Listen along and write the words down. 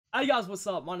Hey guys, what's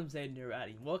up? My name is Aiden or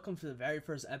Addy. Welcome to the very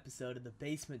first episode of the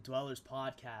Basement Dwellers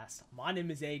podcast. My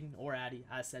name is Aiden or Addy,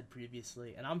 as said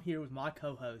previously, and I'm here with my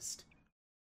co-host.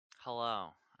 Hello,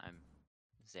 I'm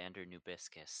Xander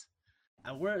Nubiscus.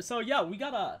 And we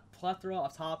got a plethora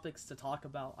of topics to talk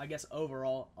about, I guess,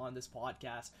 overall on this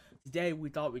podcast. Today we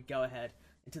thought we'd go ahead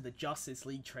into the Justice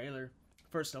League trailer.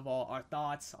 First of all, our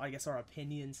thoughts, I guess our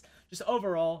opinions, just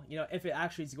overall, if it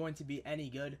actually is going to be any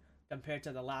good compared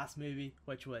to the last movie,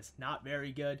 which was not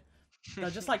very good. So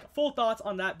just like full thoughts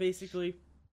on that, basically.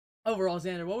 Overall,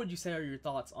 Xander, what would you say are your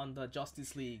thoughts on the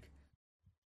Justice League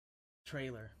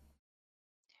trailer?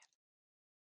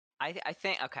 I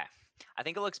think okay. I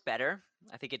think it looks better.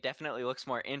 I think it definitely looks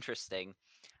more interesting.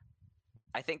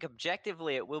 I think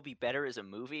objectively it will be better as a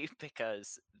movie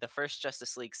because the first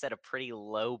Justice League set a pretty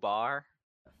low bar.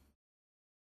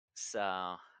 So,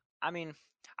 I mean,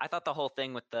 I thought the whole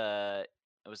thing with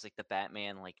it was like the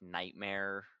Batman like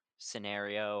nightmare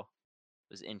scenario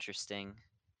was interesting.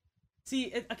 See,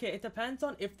 it depends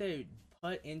on if they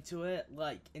put into it,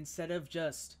 like, instead of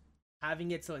just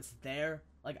having it so it's there,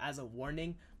 like, as a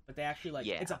warning, but they actually, like,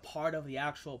 Yeah. it's a part of the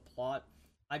actual plot.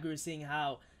 Like, we were seeing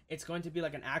how it's going to be,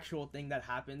 like, an actual thing that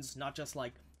happens, not just,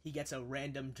 like, he gets a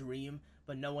random dream,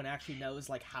 but no one actually knows,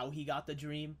 like, how he got the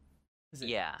dream. Because it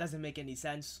Yeah. doesn't make any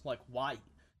sense, like, why.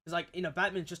 Because, like,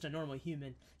 Batman's just a normal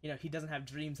human. He doesn't have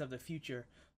dreams of the future.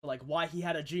 But, like, why he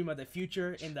had a dream of the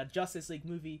future in the Justice League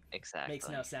movie makes no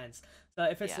Exactly. sense. So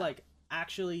if it's Yeah. like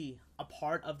actually a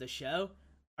part of the show,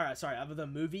 or sorry, of the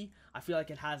movie, I feel like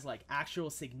it has like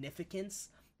actual significance.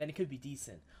 Then it could be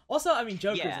decent. Also, I mean,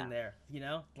 Joker's Yeah. in there.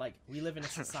 Like we live in a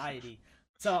society.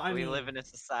 So I We mean, live in a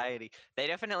society. They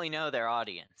definitely know their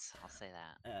audience. I'll say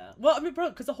that. well, I mean, bro,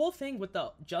 because the whole thing with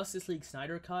the Justice League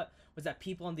Snyder cut was that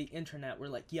people on the internet were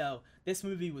like, "Yo, this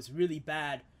movie was really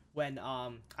bad." When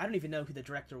I don't even know who the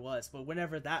director was, but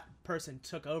whenever that person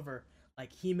took over,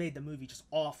 like he made the movie just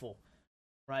awful,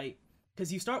 right?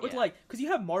 Because you start with Yeah. like, because you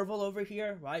have Marvel over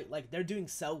here, right? Like they're doing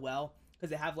so well because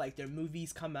they have like their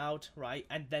movies come out, right?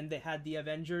 And then they had the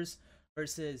Avengers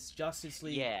versus Justice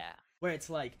League, Yeah. where it's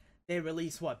like they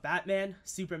release what Batman,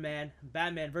 Superman,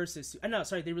 Batman versus. No,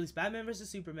 sorry, they released Batman versus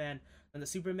Superman, then the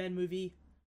Superman movie,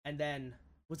 and then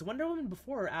was Wonder Woman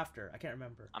before or after? I can't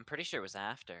remember. I'm pretty sure it was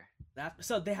after.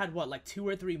 So they had what, like two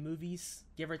or three movies,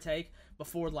 give or take,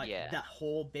 before like Yeah. that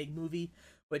whole big movie,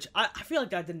 which I feel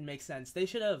like that didn't make sense. They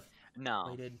should have No.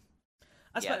 waited.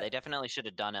 Yeah, Spe- they definitely should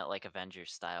have done it like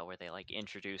Avengers style, where they like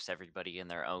introduce everybody in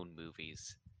their own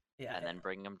movies yeah, and then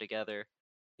bring them together.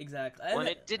 exactly. When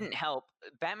it didn't help,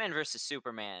 Batman versus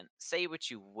Superman, say what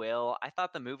you will, I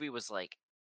thought the movie was like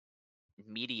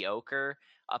mediocre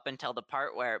up until the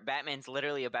part where Batman's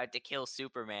literally about to kill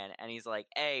Superman and he's like,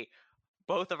 "Hey,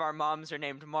 both of our moms are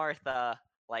named Martha.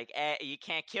 Like, you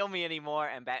can't kill me anymore."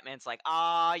 And Batman's like,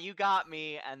 "Ah, you got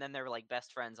me." And then they're like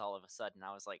best friends all of a sudden.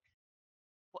 I was like,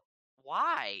 "What?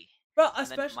 Why?" bro, And then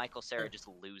especially, Michael Cera just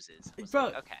loses. I was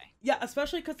like, bro, "Okay, yeah,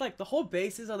 especially because like the whole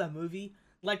basis of that movie,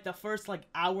 like the first like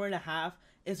hour and a half,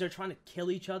 is they're trying to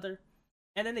kill each other,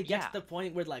 and then it gets yeah." to the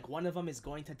point where like one of them is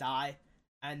going to die,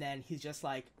 and then he's just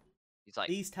like, He's like,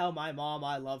 "Please tell my mom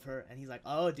I love her," and he's like,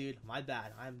 "Oh, dude, my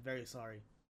bad. I'm very sorry."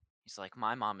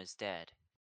 "My mom is dead.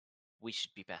 We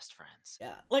should be best friends."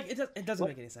 Yeah, like it doesn't What?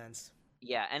 make any sense.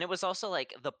 Yeah, and it was also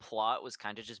like the plot was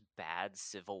kind of just bad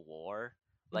Civil War.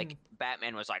 Mhm. Like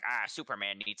Batman was like,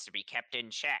 Superman needs to be kept in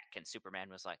check, and Superman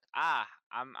was like,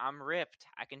 I'm ripped.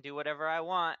 I can do whatever I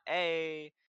want.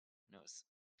 Hey, no,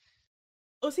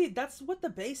 Oh, see, that's what the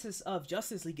basis of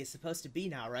Justice League is supposed to be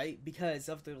now, right? Because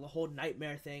of the whole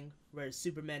nightmare thing where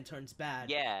Superman turns bad.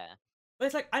 yeah. But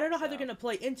it's like I don't know how they're So gonna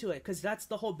play into it because that's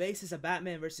the whole basis of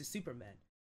Batman versus Superman.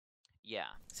 yeah,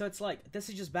 So it's like this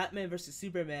is just Batman versus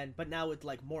Superman, but now with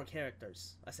like more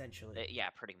characters, essentially. yeah,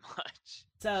 pretty much.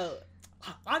 So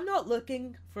I'm not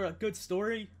looking for a good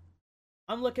story.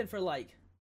 I'm looking for like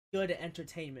good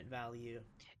entertainment value.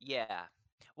 Yeah.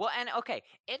 Well, and okay,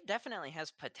 it definitely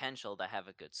has potential to have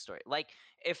a good story. Like,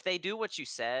 if they do what you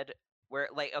said, where,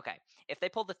 like, okay, if they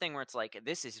pull the thing where it's like,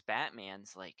 this is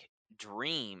Batman's, like,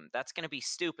 dream, that's going to be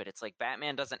stupid. It's like,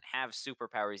 Batman doesn't have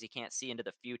superpowers, he can't see into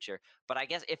the future. But I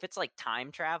guess if it's like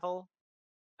time travel,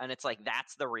 and it's like,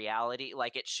 that's the reality,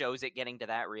 like, it shows it getting to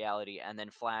that reality, and then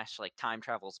Flash, like, time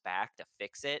travels back to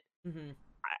fix it, Hmm.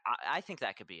 I think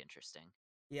that could be interesting.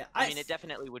 Yeah, I mean, it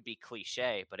definitely would be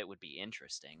cliche, but it would be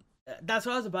interesting. that's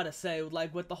what I was about to say.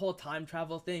 Like with the whole time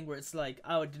travel thing, where it's like,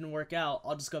 oh, it didn't work out.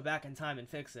 I'll just go back in time and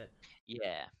fix it.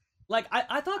 Yeah. Like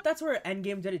I thought that's where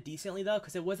Endgame did it decently though,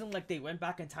 because it wasn't like they went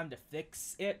back in time to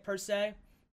fix it per se.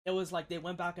 It was like they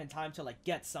went back in time to like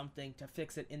get something to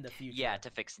fix it in the Yeah, future. to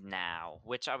fix now,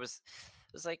 which I was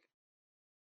It's like,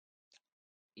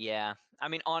 yeah. I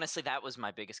mean, honestly, that was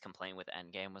my biggest complaint with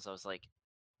Endgame was I was like,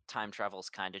 time travel's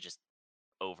kind of just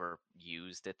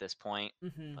overused at this point.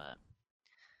 Hmm. But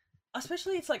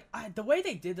Especially, it's like the way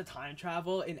they did the time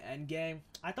travel in Endgame.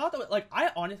 I thought that like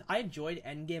I enjoyed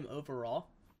Endgame overall,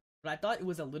 but I thought it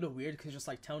was a little weird because just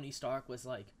like Tony Stark was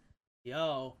like,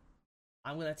 "Yo,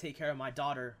 I'm gonna take care of my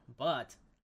daughter," but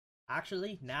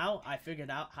actually now I figured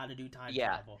out how to do time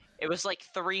yeah, travel. it was like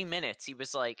 3 minutes. He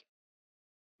was like,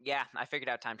 "Yeah, I figured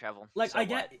out time travel. Like So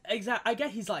what?" I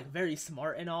get he's like very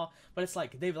smart and all, but it's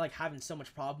like they've like having so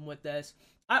much problem with this.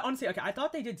 I honestly, okay, I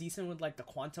thought they did decent with like the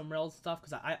quantum realm stuff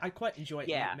because I quite enjoy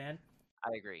Yeah, Ant-Man.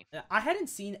 I agree. I hadn't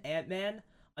seen Ant-Man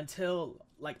until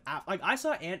like I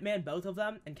saw Ant-Man, both of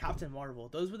them, and Captain Marvel.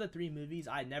 Those were the three movies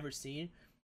I had never seen.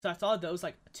 So I saw those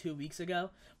like 2 weeks ago.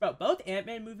 Bro, both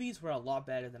Ant-Man movies were a lot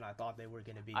better than I thought they were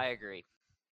gonna be. I agree.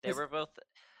 They 'Cause- were both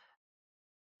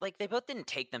like they both didn't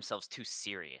take themselves too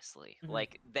seriously. mhm.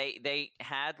 Like they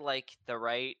had like the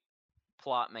right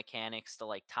plot mechanics to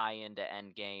like tie into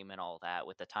Endgame and all that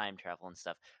with the time travel and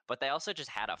stuff, but they also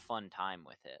just had a fun time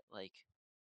with it. Like,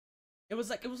 It was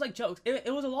like jokes.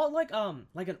 It was a lot like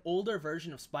an older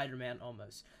version of Spider-Man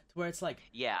almost, to where it's like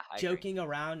yeah, I agree. joking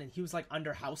around and he was like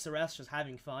under house arrest just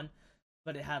having fun,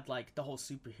 but it had like the whole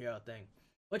superhero thing,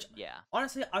 which Yeah.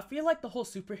 honestly I feel like the whole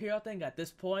superhero thing at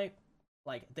this point,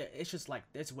 like it's just like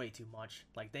it's way too much.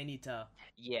 Like they need to.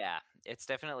 Yeah, it's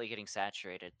definitely getting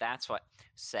saturated. That's what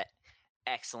set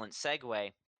excellent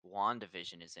segue.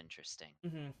 WandaVision is interesting.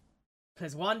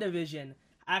 Because WandaVision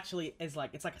actually is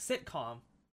like it's like a sitcom,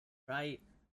 right?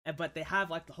 But they have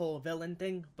like the whole villain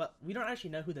thing, but we don't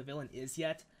actually know who the villain is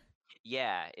yet.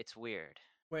 Yeah, it's weird.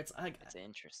 Where it's like It's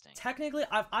interesting. technically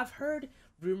I've heard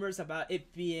rumors about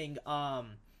it being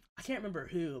I can't remember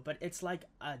who, but it's like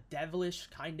a devilish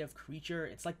kind of creature.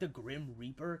 It's like the Grim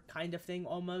Reaper kind of thing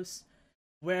almost,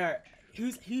 where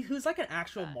who's like an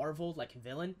actual Okay. Marvel like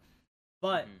villain,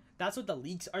 but Hmm. that's what the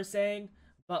leaks are saying.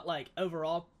 But like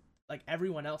overall, like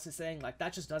everyone else is saying, like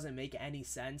that just doesn't make any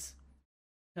sense.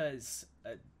 Because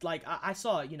like I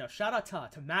saw, shout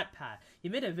out to Matt Pat. He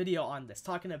made a video on this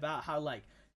talking about how like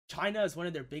China is one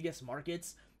of their biggest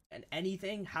markets, and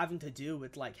anything having to do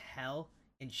with like hell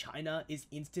in China is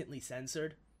instantly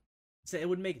censored. So it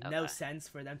would make no Okay. sense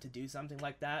for them to do something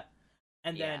like that.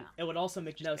 And Yeah. then it would also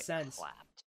make Just no get sense.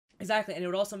 clapped. Exactly, and it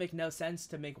would also make no sense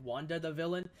to make Wanda the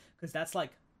villain, because that's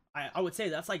like I would say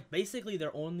that's like basically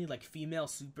their only like female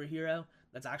superhero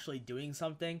that's actually doing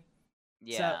something. So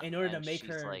Yeah, in order to and make she's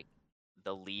her. like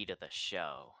the lead of the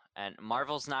show. And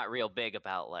Marvel's not real big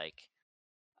about like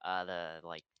the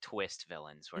like twist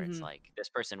villains where it's Mhm. like this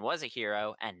person was a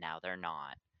hero and now they're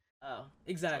not. Oh,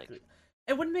 It's like, exactly.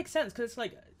 It wouldn't make sense because it's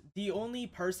like the only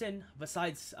person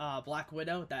besides Black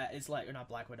Widow that is like, or not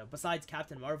Black Widow, besides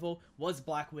Captain Marvel was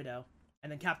Black Widow,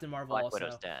 and then Captain Marvel Black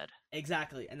Widow's also. dead.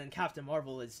 Exactly, and then Captain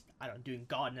Marvel is I don't doing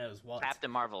God knows what. Captain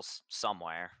Marvel's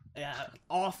somewhere. Yeah,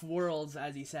 off worlds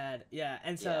as he said. Yeah,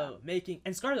 and Yeah. so making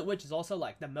and Scarlet Witch is also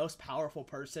like the most powerful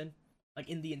person like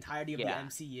in the entirety of the Yeah.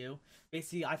 MCU.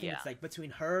 Basically, I think Yeah. it's like between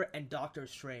her and Doctor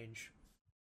Strange.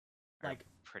 Are Like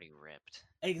pretty ripped.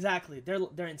 exactly,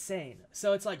 they're insane.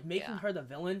 So it's like making Yeah. her the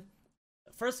villain.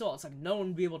 First of all, it's like no one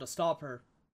would be able to stop her.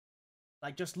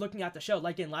 Like just looking at the show,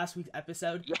 like in last week's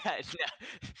episode, Yeah, no,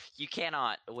 you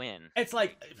cannot win. it's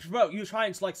like, bro, you try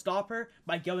and like stop her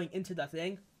by going into the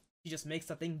thing. She just makes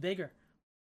the thing bigger.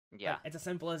 Yeah. Like it's as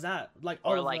simple as that. Like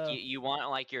all Or of like the you want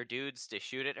like your dudes to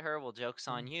shoot at her, well joke's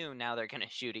on Mhm. you, now they're gonna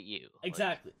shoot at you. Like,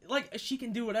 Exactly. Like she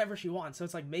can do whatever she wants. So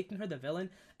it's like making her the villain.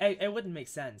 It wouldn't make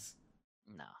sense.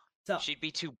 no. So She'd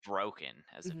be too broken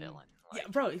as a mhm. villain. Yeah,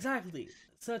 Like, bro, exactly.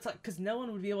 So it's like because no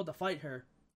one would be able to fight her,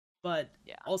 but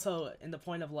yeah. also in the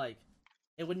point of like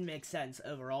it wouldn't make sense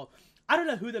overall. I don't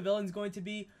know who the villain's going to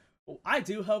be. I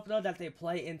do hope though that they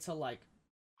play into like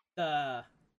the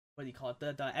what do you call it,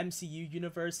 the MCU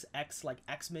universe,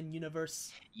 X-Men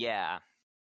universe. Yeah.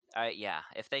 Yeah.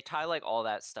 If they tie like all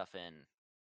that stuff in,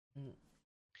 Mm.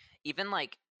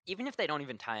 even if they don't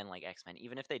even tie in like X-Men,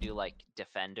 even if they do like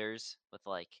Defenders with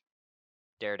like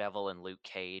Daredevil and Luke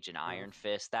Cage and Oh. Iron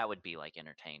Fist, that would be like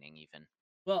entertaining even.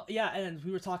 Well, yeah, and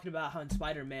we were talking about how in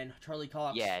Spider-Man, Charlie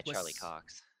Cox Yeah, was Charlie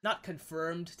Cox. not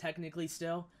confirmed technically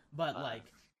still, but like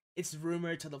it's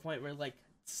rumored to the point where like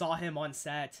saw him on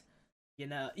set.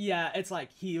 Yeah, it's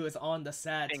like he was on the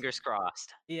set. Fingers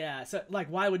crossed. Yeah, so like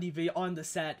why would he be on the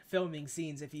set filming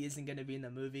scenes if he isn't going to be in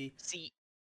the movie? See,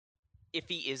 if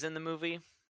he is in the movie,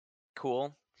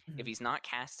 cool. If Mhm. he's not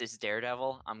cast as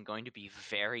Daredevil, I'm going to be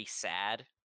very sad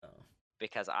Oh.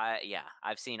 because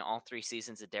I've seen all 3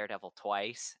 seasons of Daredevil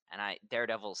twice, and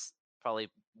Daredevil's probably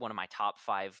one of my top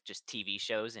 5 just TV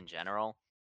shows in general.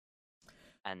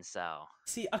 And so,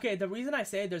 See, okay, the reason I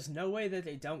say there's no way that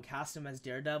they don't cast him as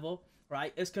Daredevil,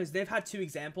 right, is because they've had 2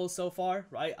 examples so far,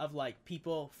 right, of like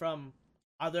people from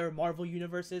other Marvel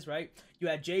universes, right? You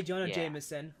had J. Jonah yeah,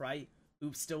 Jameson, right,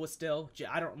 who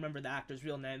I don't remember the actor's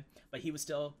real name, but he was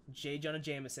still J. Jonah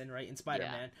Jameson, right, in Spider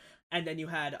yeah, Man. And then you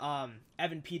had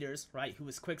Evan Peters, right, who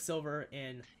was Quicksilver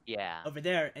in yeah. over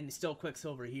there, and still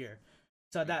Quicksilver here.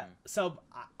 So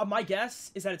Hmm. my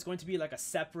guess is that it's going to be like a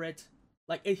separate,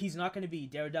 like he's not going to be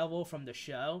Daredevil from the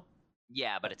show.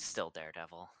 Yeah, but But it's still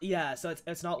Daredevil. yeah, so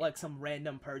it's not Yeah. like some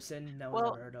random person no one's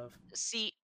ever Well, heard of.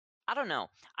 see, I don't know.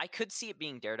 I could see it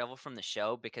being Daredevil from the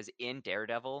show because in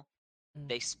Daredevil, Mm.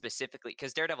 they specifically,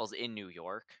 because Daredevil's in New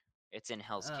York, it's in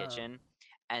Hell's Oh, Kitchen.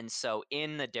 And so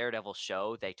in the Daredevil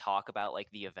show, they talk about like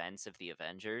the events of the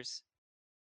Avengers.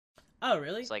 oh,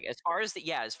 really? So like as far as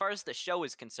the show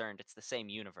is concerned, it's the same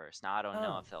universe. Now I don't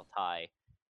know Oh, if they'll tie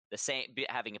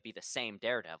having it be the same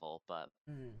Daredevil, but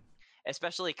mm.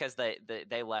 especially because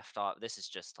they left off. This is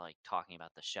just like talking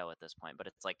about the show at this point, but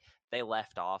it's like they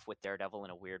left off with Daredevil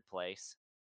in a weird place.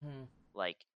 Mm.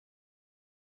 Like,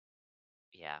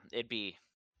 yeah, it'll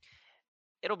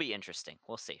be interesting.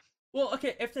 We'll see. Well,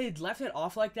 okay, if they left it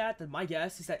off like that, then my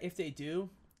guess is that if they do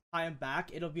tie him back,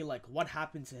 it'll be like what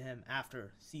happened to him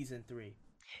after season 3.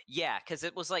 Yeah, because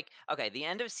it was like okay, the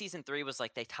end of season 3 was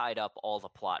like they tied up all the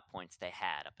plot points they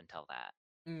had up until that.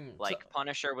 So, Like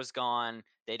Punisher was gone.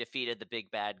 They defeated the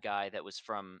big bad guy that was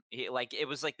like it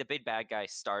was like the big bad guy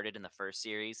started in the first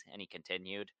series and he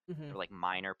continued. mhm. There were like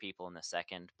minor people in the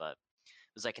second, but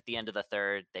it was like at the end of the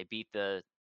third, they beat the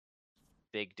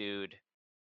big dude,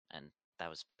 and that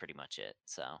was pretty much it.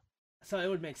 So So it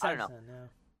would make I don't sense know. then, yeah.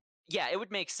 Yeah, it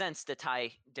would make sense to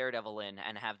tie Daredevil in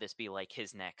and have this be like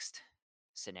his next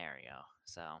scenario.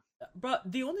 So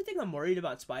But the only thing I'm worried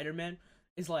about Spider-Man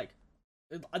is like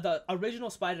the original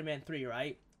Spider-Man 3,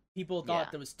 right? People yeah,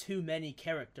 thought there was too many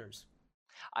characters,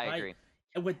 I right? agree.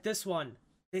 And with this one,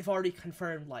 they've already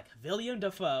confirmed like William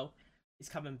Dafoe is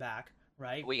coming back,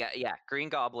 right? We got Green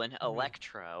Goblin, Hmm.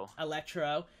 Electro,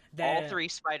 Electro, all then 3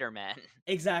 Spider-Men.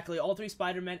 exactly all 3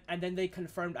 Spider-Men, and then they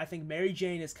confirmed I think Mary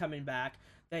Jane is coming back.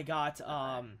 They got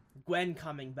Okay. Gwen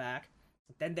coming back.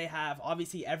 Then they have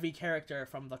obviously every character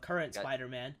from the current Got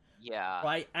Spider-Man, yeah.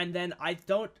 right? And then I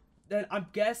don't. Then I'm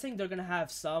guessing they're gonna have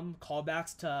some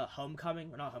callbacks to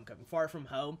Homecoming, or not Homecoming, Far From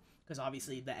Home, because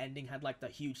obviously the ending had like the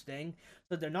huge thing.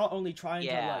 So they're not only trying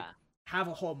to like Yeah. have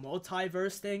a whole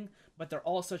multiverse thing, but they're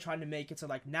also trying to make it so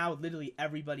like now literally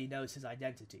everybody knows his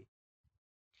identity.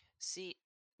 See,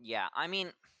 yeah, I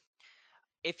mean,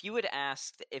 if you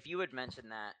had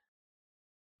mentioned that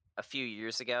a few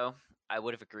years ago, I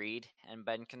would have agreed and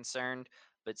been concerned.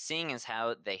 But seeing as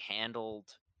how they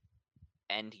handled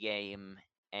Endgame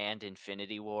and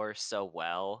Infinity War so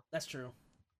well, That's true.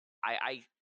 I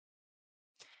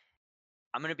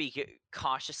I'm gonna be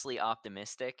cautiously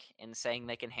optimistic in saying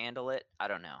they can handle it. I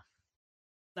don't know.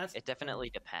 That's It definitely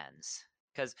depends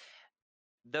because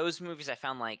those movies I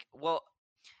found like well,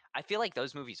 I feel like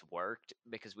those movies worked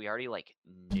because we already like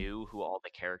knew who all the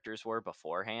characters were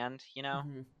beforehand, you know?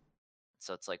 hmm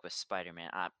So it's like with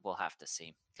Spider-Man, we'll have to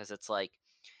see because it's like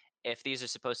if these are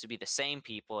supposed to be the same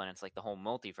people and it's like the whole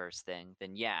multiverse thing,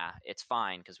 then yeah, it's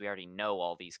fine because we already know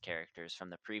all these characters from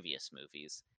the previous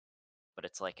movies. But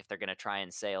it's like if they're gonna try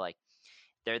and say like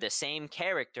they're the same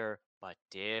character but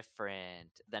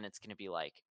different, then it's gonna be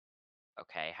like,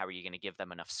 okay, how are you gonna give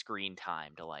them enough screen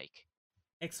time to like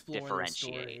explore their differentiate?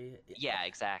 story. Yeah,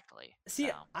 exactly. So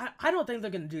See, I don't think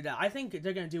they're gonna do that. I think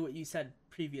they're gonna do what you said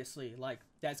previously, like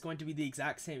that's going to be the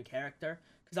exact same character.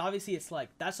 Because obviously, it's like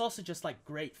that's also just like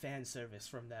great fan service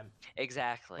from them,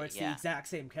 where exactly, it's the yeah. exact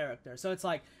same character. So it's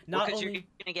like Well, not because you're only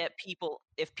gonna get people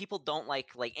if people don't like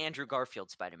Andrew Garfield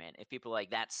Spider-Man, if people are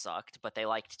like that sucked, but they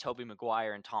liked Tobey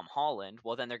Maguire and Tom Holland,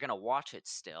 well then they're gonna watch it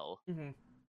still mhm,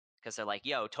 because they're like,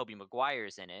 yo, Tobey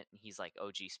Maguire's in it, and he's like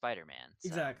OG Spider-Man. So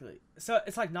exactly. So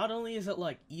it's like not only is it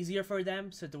like easier for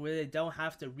them, so the way they don't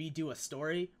have to redo a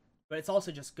story, but it's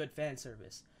also just good fan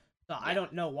service. So I yeah,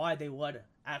 don't know why they would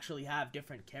actually have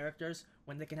different characters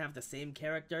when they can have the same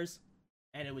characters,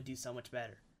 and it would do so much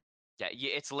better. yeah,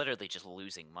 it's literally just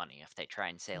losing money if they try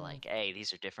and say Mm. like, hey,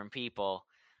 these are different people.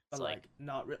 It's But like, like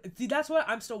not really. See, that's what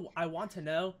I want to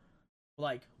know,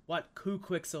 like what who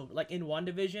Quicksilver like in One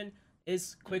Division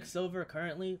is mhm. Quicksilver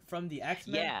currently from the X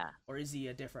Men, Yeah, or is he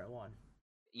a different one?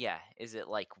 yeah. Is it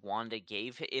like Wanda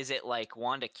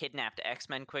kidnapped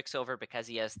X-Men Quicksilver because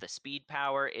he has the speed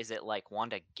power? Is it like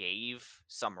Wanda gave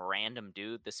some random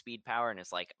dude the speed power and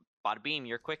is like, bada beam,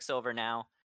 you're Quicksilver now?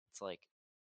 It's like,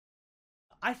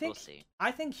 I We'll think see.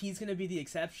 I think he's gonna be the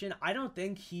exception. I don't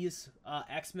think he's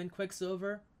X-Men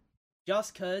Quicksilver,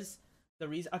 just cause the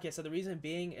reason. Okay, so the reason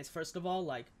being is first of all,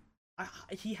 like,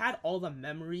 he had all the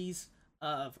memories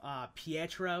of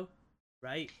Pietro,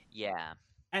 right? Yeah.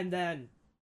 And then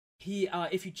he,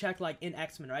 if you check like in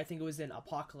X-Men, right? I think it was in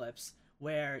Apocalypse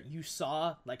where you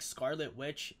saw like Scarlet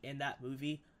Witch in that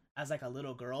movie as like a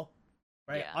little girl,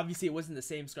 right? Yeah. Obviously, it wasn't the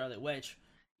same Scarlet Witch,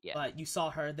 Yeah. but you saw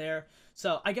her there.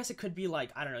 So I guess it could be like,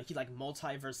 I don't know, he like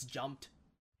multiverse jumped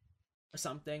or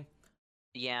something.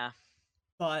 Yeah.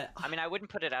 But I mean, I wouldn't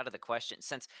put it out of the question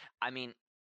since I mean,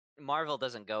 Marvel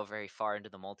doesn't go very far into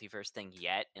the multiverse thing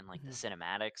yet in like the mhm.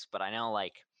 cinematics, but I know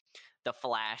like the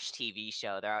Flash TV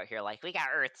show, they're out here like we got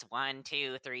Earths 1,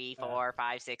 2, 3, uh, 4,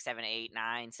 5, 6, 7, 8,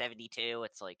 9, 72.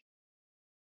 It's like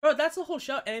bro, that's the whole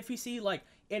show. And if you see like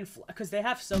in, because they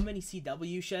have so many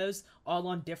CW shows all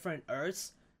on different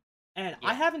Earths, and I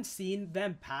yeah. haven't seen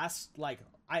them past like,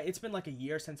 it's been like a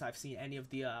year since I've seen any of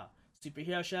the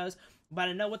superhero shows. But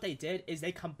I know what they did is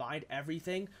they combined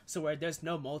everything, so where there's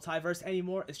no multiverse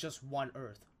anymore, it's just one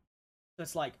Earth. So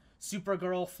it's like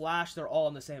Supergirl, Flash, they're all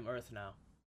on the same Earth now.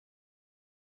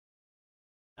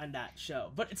 On that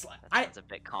show, but it's like That I sounds a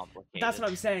bit complicated. that's what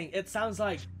I'm saying. It sounds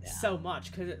like Yeah. so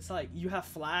much because it's like you have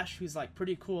Flash, who's like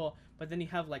pretty cool, but then you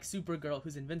have like Supergirl,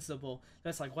 who's invincible.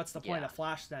 That's like, what's the point Yeah. of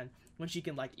Flash then when she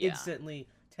can like Yeah. instantly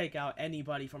take out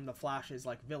anybody from the Flash's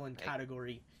like villain Like,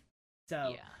 category? So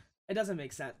yeah. it doesn't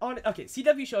make sense. Okay,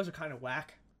 CW shows are kind of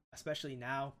whack, especially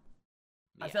now.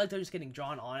 I Yeah. feel like they're just getting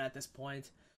drawn on at this point.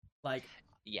 Like,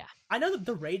 Yeah. I know that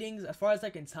the ratings, as far as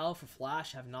I can tell, for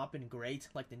Flash have not been great,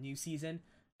 like the new season,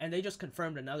 and they just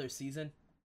confirmed another season.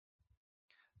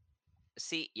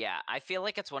 See, yeah, I feel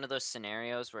like it's one of those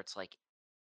scenarios where it's like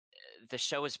the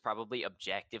show is probably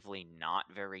objectively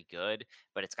not very good,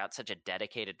 but it's got such a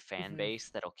dedicated fan Mhm. base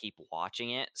that'll keep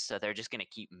watching it, so they're just gonna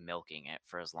keep milking it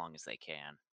for as long as they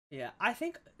can. Yeah, I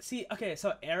think. See, okay,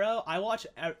 so Arrow, I watch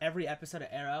every episode of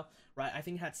Arrow, right? I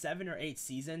think it had 7 or 8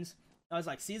 seasons. I was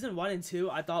like, season 1 and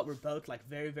 2, I thought were both like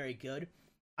very, very good.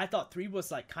 I thought 3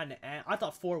 was like kind of, I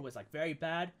thought 4 was like very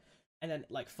bad, and then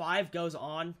like 5 goes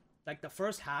on. Like the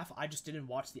first half, I just didn't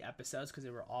watch the episodes because they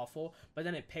were awful, but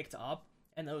then it picked up,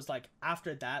 and it was like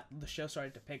after that the show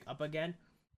started to pick up again.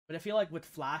 But I feel like with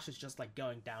Flash, it's just like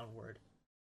going downward.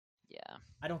 Yeah.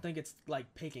 I don't think it's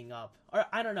like picking up. Or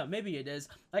I don't know, maybe it is.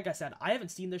 Like I said, I haven't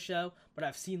seen the show, but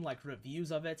I've seen like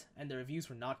reviews of it, and the reviews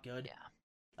were not good. Yeah.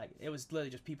 Like it was literally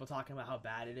just people talking about how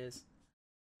bad it is.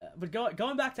 But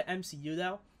going back to MCU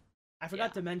though, I forgot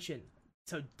Yeah. to mention.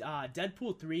 So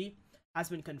Deadpool 3 has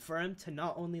been confirmed to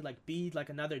not only like be like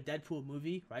another Deadpool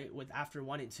movie, right, with after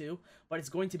 1 and 2, but it's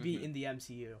going to be Mhm. in the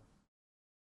MCU.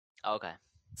 Okay.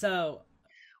 So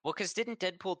Well, because didn't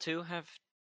Deadpool 2 have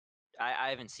I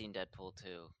haven't seen Deadpool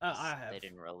 2 I 'cause have they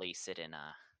didn't release it in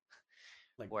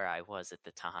like where I was at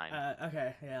the time.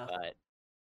 okay, yeah. But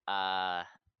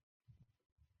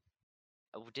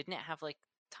didn't it have like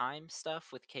time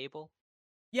stuff with Cable?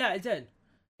 Yeah, it did.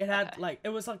 It had Okay. like, it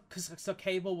was like, cause so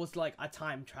Cable was like a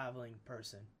time traveling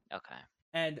person, Okay.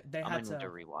 and they I'm had gonna need to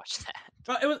to. rewatch that.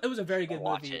 Oh, it was a very I'll good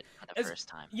watch movie. it for the It's, first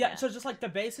time. yeah, Yeah. so just like the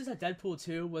basis of Deadpool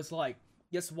 2 was like,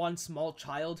 this one small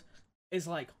child is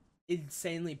like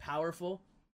insanely powerful,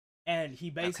 and he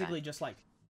basically just like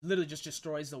literally just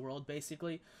destroys the world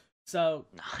basically. So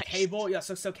Nice. Cable, yeah,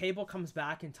 so Cable comes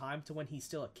back in time to when he's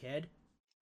still a kid,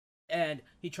 and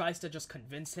he tries to just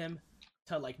convince him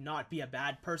to like not be a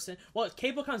bad person. Well,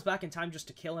 Cable comes back in time just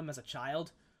to kill him as a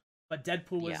child, but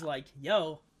Deadpool was Yeah. like,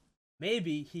 "Yo,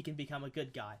 maybe he can become a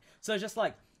good guy." So it's just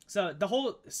like, so the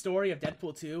whole story of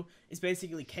Deadpool 2 is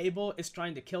basically Cable is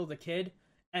trying to kill the kid,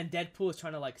 and Deadpool is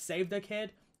trying to like save the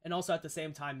kid, and also at the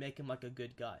same time make him like a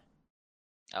good guy.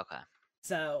 Okay.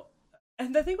 So,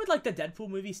 and the thing with like the Deadpool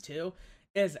movies too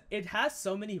is it has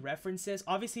so many references.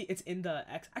 Obviously, it's in the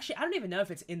X. Actually, I don't even know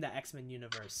if it's in the X-Men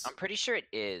universe. I'm pretty sure it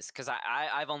is because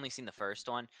I've only seen the first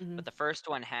one, Mhm. but the first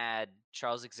one had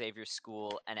Charles Xavier's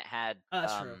school and it had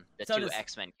That's true. the So two does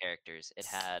X-Men characters. It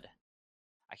had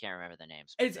I can't remember the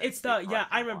names. it's big the yeah, I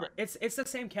colorful remember. one. It's the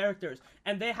same characters,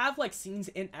 and they have like scenes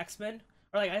in X-Men,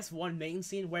 or like I guess one main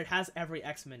scene where it has every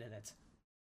X-Men in it.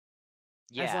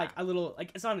 Yeah. As like a little,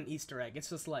 like, it's not an Easter egg. It's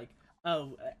just like,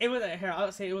 oh, it was here. I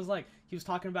would say it was like he was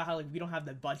talking about how like we don't have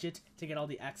the budget to get all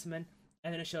the X-Men,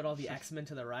 and then it showed all the X-Men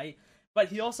to the right. But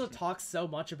he also talks so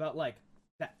much about like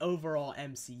the overall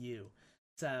MCU.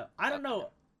 So I don't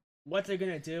know what they're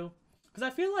gonna do, because I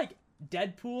feel like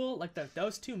Deadpool, like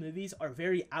those two movies, are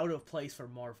very out of place for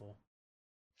Marvel.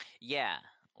 Yeah.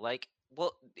 Like,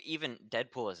 well, even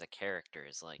Deadpool as a character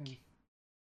is like Mm.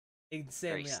 very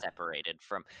Insane, yeah. separated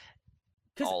from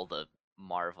Because all the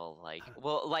Marvel. Like,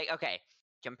 well, like, okay,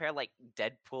 compare like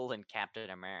Deadpool and Captain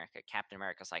America. Captain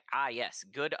America's like, ah, yes,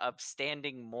 good,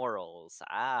 upstanding morals.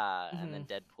 Ah, and Mhm. then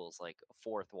Deadpool's like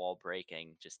fourth wall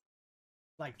breaking, just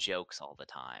Like, jokes all the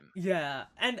time. yeah,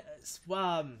 and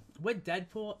with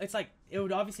Deadpool, it's like it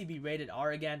would obviously be rated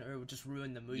R again, or it would just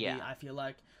ruin the movie. Yeah, I feel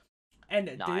like,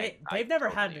 and no, I they've never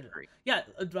totally had, agree. yeah,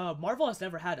 Marvel has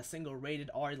never had a single rated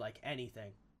R like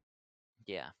anything.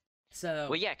 Yeah. So,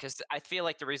 Well, yeah, because I feel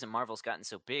like the reason Marvel's gotten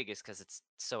so big is because it's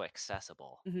so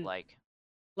accessible. mhm. Like,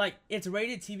 Like it's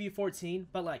rated TV 14,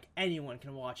 but like anyone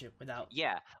can watch it without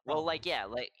yeah, well, like, problems. yeah,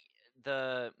 like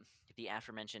the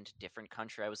aforementioned different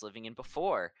country I was living in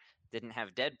before didn't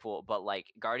have Deadpool, but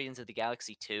like Guardians of the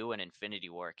Galaxy 2 and Infinity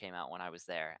War came out when I was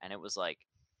there, and it was like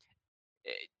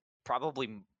probably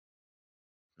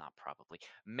not probably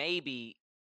maybe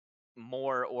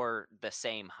more or the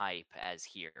same hype as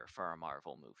here for a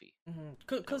Marvel movie. It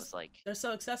Because was like, they're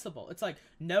so accessible. It's like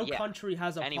no yeah, country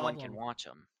has a anyone can problem. watch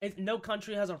them. No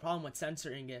country has a problem with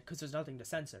censoring it because there's nothing to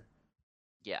censor.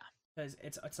 Yeah, Because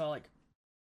it's all like,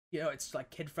 it's like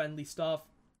kid friendly stuff,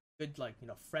 good like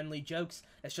friendly jokes.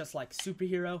 It's just like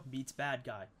superhero beats bad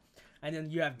guy, and then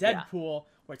you have yeah, Deadpool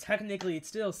where technically it's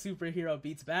still superhero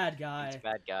beats bad it's guy.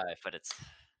 bad guy, but it's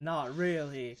Not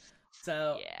really.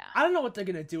 So yeah, I don't know what they're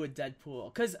gonna do with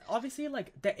Deadpool because obviously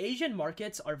like the Asian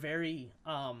markets are very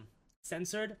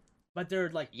censored, but they're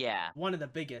like yeah, one of the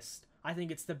biggest. I think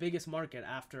it's the biggest market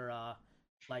after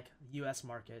like U.S.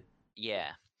 market.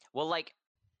 yeah. Well, like,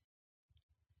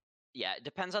 yeah, it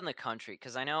depends on the country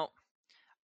because I know,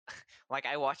 like,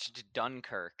 I watched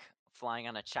Dunkirk flying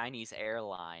on a Chinese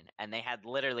airline, and they had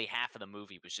literally half of the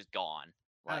movie was just gone.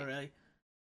 I don't Like, really.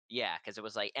 yeah, because it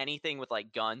was like anything with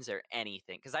like guns or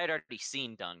anything. Because I had already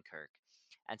seen Dunkirk,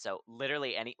 and so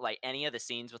literally any of the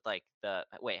scenes with like the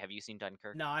wait, have you seen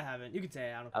Dunkirk? No, I haven't. You can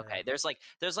say I don't care. Okay, there's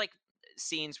like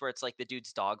scenes where it's like the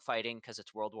dude's dog fighting because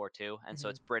it's World War II, and so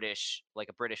Hmm. it's British, like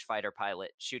a British fighter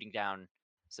pilot shooting down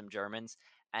some Germans,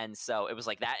 and so it was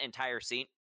like that entire scene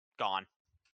gone,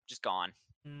 just gone.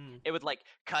 Mm. It would like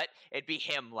cut, it'd be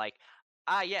him like,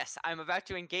 ah, yes, I'm about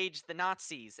to engage the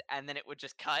Nazis, and then it would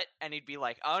just cut, and he'd be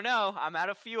like, oh no, I'm out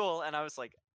of fuel, and I was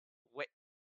like, wait,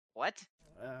 what?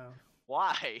 Uh,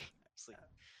 Why? It's like,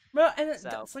 Bro, and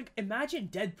so it's like imagine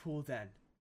Deadpool then.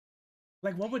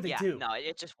 Like, what would they yeah, do? no,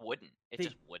 it just wouldn't. It They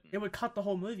just wouldn't. they would cut the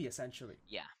whole movie essentially.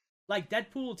 Yeah, Like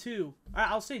Deadpool 2,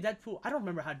 I'll say Deadpool. I don't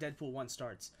remember how Deadpool 1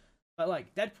 starts, but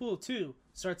like Deadpool 2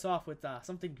 starts off with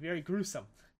something very gruesome,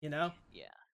 you know. yeah.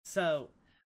 So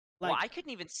Well, like, I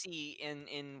couldn't even see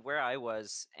in where I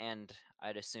was, and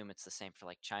I'd assume it's the same for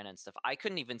like China and stuff. I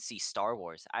couldn't even see Star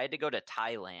Wars. I had to go to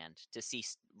Thailand to see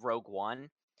Rogue One,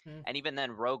 hmm, and even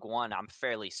then, Rogue One, I'm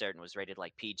fairly certain was rated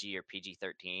like PG or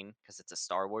PG-13 because it's a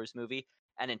Star Wars movie,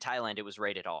 and in Thailand it was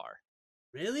rated R.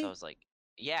 So I really? was like,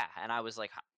 yeah, and I was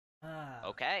like, Ah,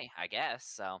 okay, I guess.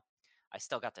 So I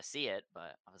still got to see it,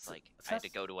 but I was so, like, so I had to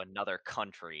that's go to another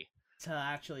country. to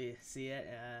actually see it.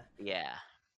 Yeah,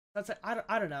 That's like,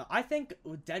 I don't know. I think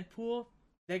with Deadpool,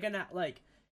 they're gonna like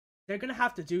they're gonna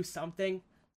have to do something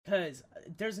because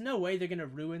there's no way they're gonna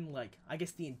ruin like I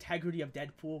guess the integrity of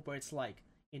Deadpool where it's like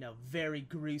very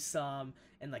gruesome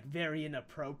and like very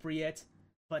inappropriate,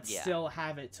 but yeah. still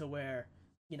have it to where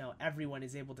everyone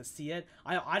is able to see it.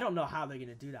 I don't know how they're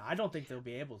gonna do that. I don't think they'll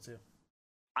be able to.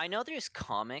 I know there's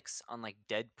comics on like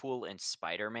Deadpool and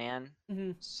Spider-Man,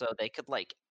 Hmm. so they could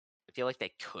like I feel like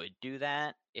they could do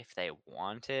that if they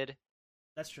wanted,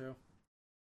 That's true.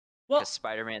 because Well,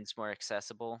 Spider-Man's more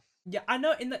accessible. yeah, I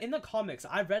know in the comics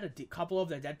I've read a couple of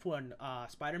the Deadpool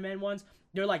and Spider-Man ones.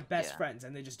 They're like best Yeah. friends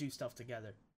and they just do stuff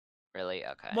together. Really?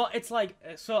 Okay. Well, it's like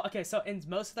so in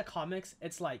most of the comics,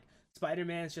 it's like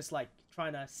Spider-Man's just like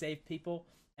trying to save people,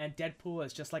 and Deadpool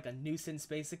is just like a nuisance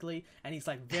basically, and he's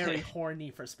like very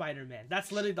horny for Spider-Man.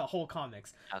 That's literally the whole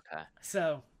comics. Okay.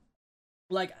 So,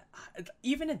 like,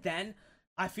 even then,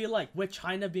 I feel like with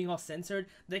China being all censored,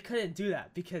 they couldn't do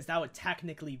that because that would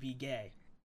technically be gay.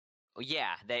 Well,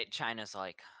 yeah, China's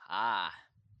like, ah,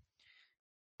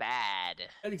 bad.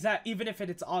 Exactly. Even if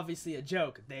it's obviously a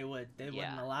joke, they wouldn't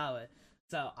Yeah. allow it.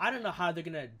 So I don't know how they're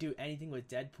gonna do anything with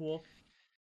Deadpool.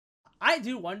 I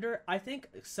do wonder. I think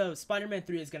so. Spider-Man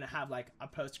 3 is gonna have like a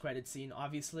post-credit scene,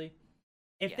 obviously.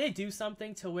 If Yeah. they do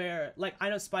something to where, like, I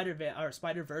know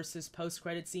Spider-Verse's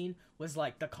post-credit scene was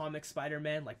like the comic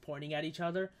Spider-Man like pointing at each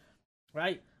other,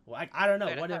 right? Well, I don't know.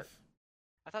 Wait, What if?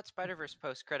 I thought Spider-Verse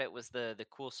post-credit was the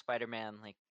cool Spider-Man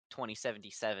like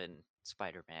 2077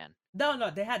 Spider-Man. No,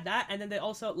 they had that, and then they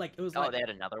also like it was Oh, like they had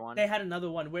another one? they had another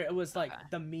one where it was like Okay.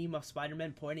 the meme of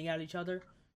Spider-Man pointing at each other.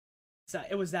 So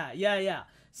it was that. Yeah, yeah.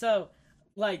 So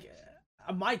like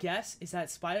my guess is that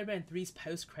Spider-Man 3's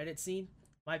post-credit scene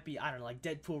might be, I don't know, like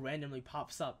Deadpool randomly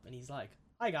pops up and he's like,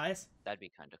 "Hi guys." That'd be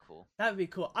kind of cool. That would be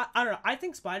cool. I don't know. I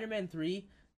think Spider-Man 3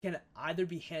 can either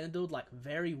be handled like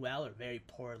very well or very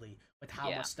poorly with how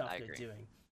Yeah, much stuff I they're agree. doing.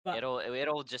 But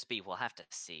It'll just be, we'll have to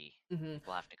see. mhm.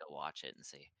 We'll have to go watch it and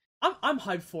see. I'm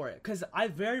hyped for it because I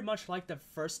very much like the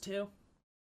first two.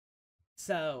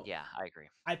 So Yeah, I agree.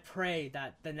 I pray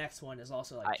that the next one is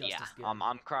also like just Yeah, as good. I'm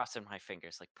crossing my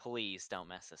fingers. Like, please don't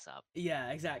mess this up.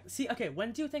 Yeah, exactly. See, okay,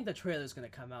 when do you think the trailer's gonna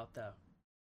come out though?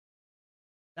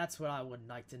 That's what I would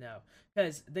like to know.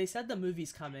 Because they said the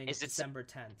movie's coming Is it December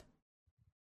 10th.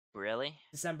 Really?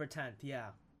 December 10th, yeah.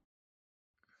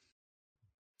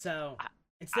 So I,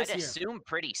 it's I'd this year. assume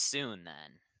pretty soon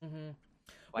then. Mm-hmm.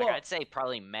 Like, Well, I'd say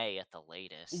probably May at the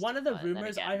latest. one of the But then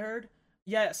rumors again, I heard,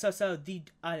 yeah. So the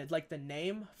like the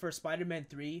name for Spider-Man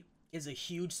 3 is a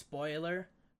huge spoiler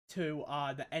to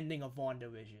the ending of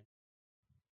WandaVision.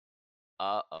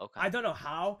 okay. I don't know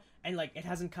how, and like it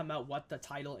hasn't come out what the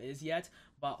title is yet.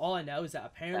 But all I know is that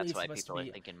apparently That's it's why supposed to people be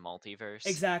are thinking multiverse.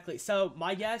 exactly. So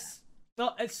my guess,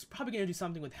 well, it's probably gonna do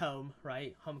something with Home,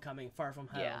 right? Homecoming, Far From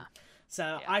Home. Yeah.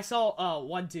 So Yeah. I saw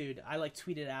one dude I like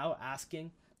tweeted out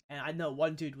asking, and I know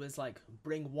one dude was like,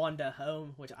 "Bring Wanda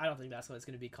home," which I don't think that's what it's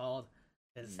gonna be called.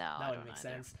 'Cause No, I that wouldn't don't make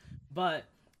either. sense. But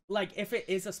like, if it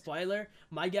is a spoiler,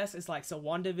 my guess is like, so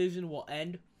WandaVision will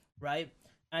end, right?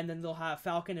 And then they'll have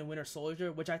Falcon and Winter Soldier,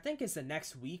 which I think is the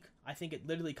next week. I think it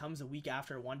literally comes a week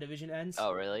after WandaVision ends.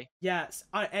 Oh, really? Yes,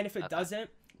 and if it Okay. doesn't,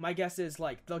 my guess is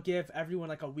like they'll give everyone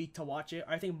like a week to watch it.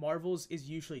 I think Marvel's is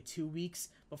usually 2 weeks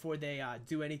before they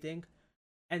do anything,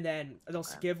 and then they'll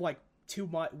Okay. give like 2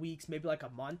 weeks, maybe like a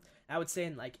month. I would say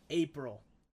in like April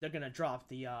they're gonna drop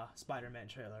the Spider-Man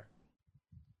trailer.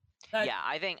 Yeah,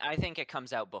 I think it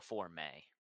comes out before May.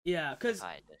 Yeah, If cause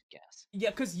I had to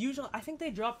guess. usually I think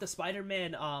they dropped the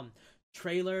Spider-Man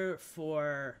trailer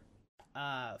for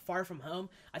Far From Home.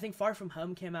 I think Far From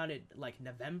Home came out in like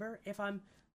November, if I'm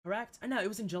correct. I know it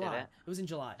was in July. it? It was in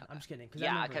July. I'm just kidding.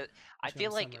 Yeah, I because remember I it was feel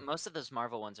in like summer. most of those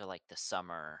Marvel ones are like the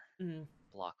summer Mhm.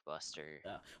 blockbuster.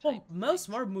 Well, type most things.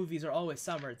 Marvel movies are always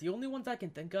summer. The only ones I can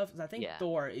think of is I think Yeah.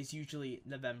 Thor is usually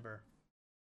November,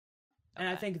 and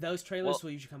I Okay. think those trailers Well,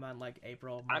 will usually come out in like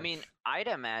April. I March. mean, I'd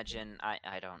imagine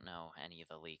I don't know any of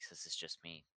the leaks. This is just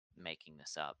me making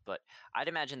this up, but I'd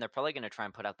imagine they're probably going to try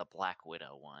and put out the Black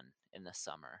Widow one in the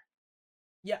summer.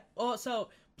 Yeah. Oh, so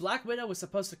Black Widow was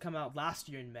supposed to come out last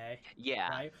year in May, Yeah,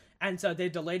 right? And so they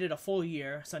delayed it a full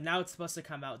year. So now it's supposed to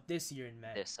come out this year in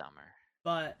May. this summer.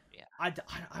 But Yeah. I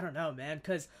don't know, man.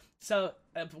 Because so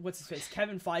what's his face?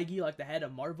 Kevin Feige, like the head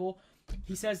of Marvel,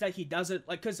 he says that he doesn't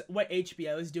like because what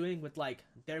HBO is doing with like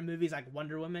their movies like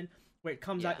Wonder Woman, where it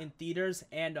comes out Yeah. in theaters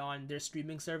and on their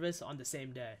streaming service on the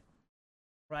same day,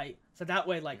 right? So that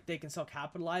way, like they can still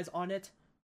capitalize on it.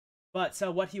 But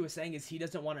so what he was saying is he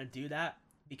doesn't want to do that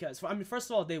because I mean, first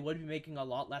of all, they would be making a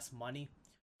lot less money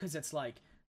because it's like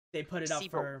they put it up See,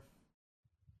 but for.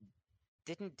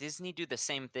 didn't Disney do the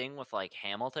same thing with like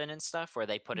Hamilton and stuff, where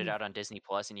they put it Mhm. out on Disney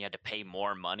Plus and you had to pay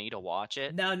more money to watch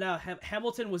it? No.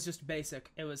 Hamilton was just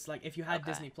basic. It was like if you had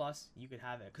Okay. Disney Plus, you could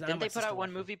have it. Cause Didn't they put out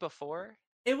one movie before?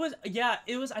 It was yeah.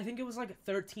 It was. I think it was like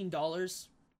 $13.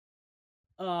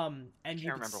 And I you can't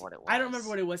could remember what it I don't remember was.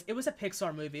 what it was. It was a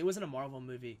Pixar movie. It wasn't a Marvel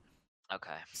movie.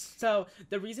 Okay. So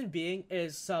the reason being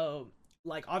is so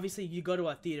like obviously you go to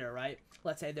a theater, right?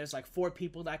 Let's say there's like 4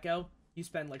 people that go. You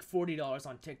spend like $40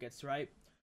 on tickets, right?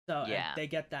 So and Yeah. they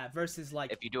get that versus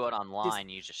like If you do it online,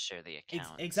 you just share the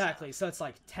account. and exactly. stuff. So it's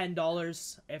like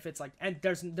 $10 if it's like, and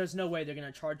there's no way they're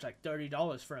gonna charge like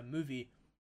 $30 for a movie,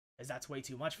 because that's way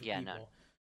too much for Yeah, people. no.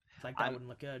 Like that I'm- wouldn't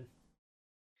look good.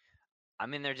 I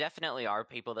mean, there definitely are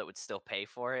people that would still pay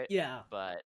for it, Yeah,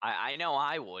 but I know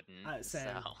I wouldn't. I was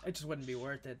saying So it just wouldn't be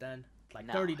worth it then. Like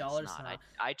no, $30. it's not.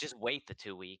 I just wait the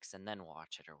 2 weeks and then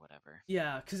watch it or whatever.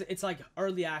 Yeah, because it's like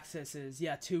early access is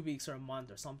 2 weeks or a month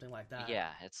or something like that.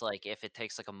 Yeah, it's like if it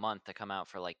takes like a month to come out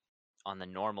for like on the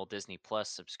normal Disney Plus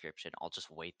subscription, I'll just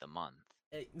wait the month.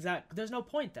 Exactly. There's no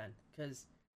point then, because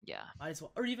Yeah. might as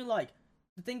well. Or even like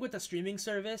the thing with the streaming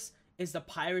service is the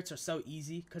pirates are so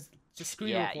easy because just screen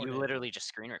Yeah, record you it. literally just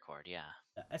screen record, yeah.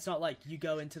 It's not like you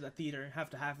go into the theater and have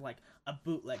to have like a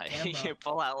bootleg camera. You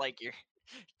pull out like your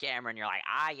camera and you're like,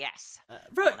 yes,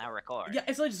 Bro, I'll now record. yeah,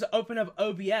 it's like just open up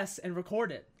OBS and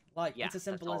record it. Like Yeah, it's as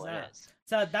that's simple as all it that. is.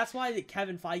 So that's why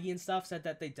Kevin Feige and stuff said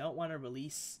that they don't want to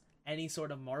release any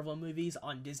sort of Marvel movies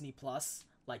on Disney Plus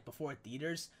like before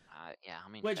theaters. Yeah, I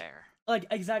mean, Which- fair. Like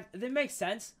exactly, that makes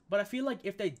sense. But I feel like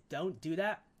if they don't do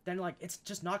that, then like it's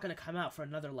just not gonna come out for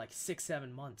another like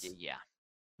 6-7 months. Yeah,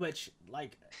 Which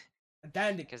like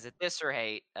then because at this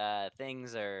rate,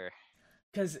 things are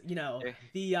because They're,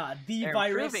 the they're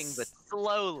improving, but virus.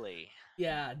 slowly.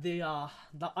 Yeah, the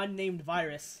unnamed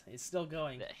virus is still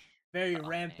going The, very the unnamed.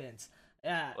 rampant.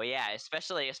 Yeah, Well, yeah,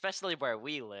 especially where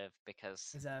we live,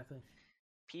 because exactly.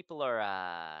 people are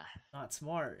Not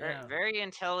smart. very Yeah. very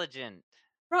intelligent.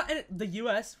 Right, and the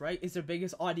U.S. right is their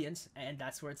biggest audience, and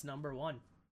that's where it's number one.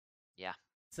 Yeah.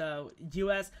 So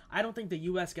U.S. I don't think the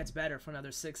U.S. gets better for another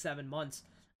 6-7 months,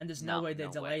 and there's no No, way they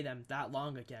no delay way. them that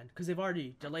long again because they've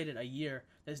already delayed it a year.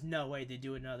 There's no way they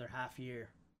do another half year.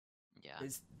 Yeah.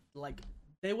 It's like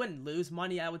they wouldn't lose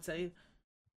money, I would say,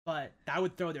 but that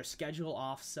would throw their schedule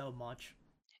off so much.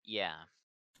 Yeah.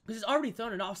 Because it's already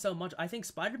thrown it off so much. I think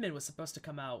Spider-Man was supposed to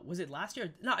come out. Was it last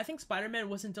year? No, I think Spider-Man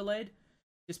wasn't delayed,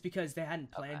 just because they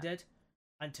hadn't planned Okay. it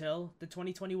until the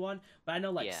 2021. But I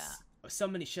know like Yeah. so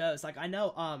many shows. Like I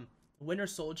know Winter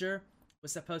Soldier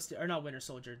was supposed to, or not Winter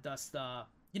Soldier. That's the,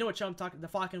 you know what show I'm talking? The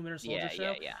Falcon Winter Soldier Yeah.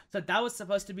 show. Yeah. Yeah. So that was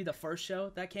supposed to be the first show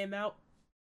that came out.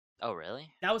 Oh,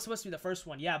 really? That was supposed to be the first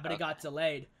one. Yeah, but it got Okay.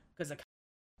 delayed because of,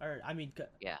 or I mean,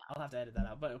 Yeah. I'll have to edit that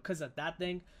out, but because of that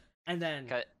thing, and then.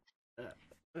 Cut.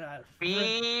 Uh,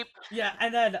 Beep. Yeah,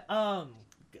 and then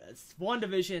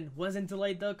WandaVision wasn't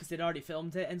delayed though because they'd already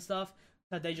filmed it and stuff.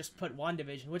 So they just put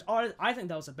WandaVision, which I think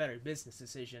that was a better business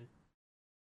decision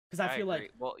because I feel agree.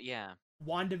 like Well, yeah.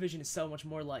 WandaVision is so much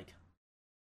more like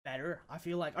better. I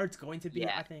feel like, or it's going to be.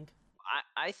 Yeah. I think.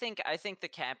 I think the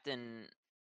Captain,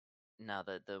 no,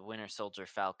 the Winter Soldier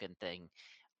Falcon thing.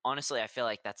 Honestly, I feel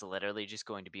like that's literally just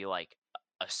going to be like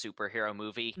a superhero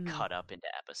movie Mhm. cut up into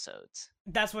episodes.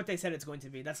 That's what they said it's going to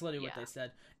be. That's literally what Yeah. they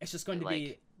said. It's just going to Like,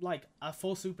 be like a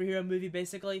full superhero movie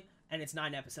basically, and it's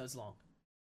 9 episodes long.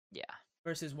 yeah.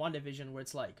 Versus WandaVision where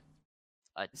it's like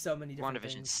A so many different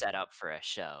WandaVision things. set up for a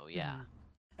show. Yeah. Mhm.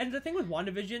 And the thing with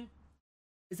WandaVision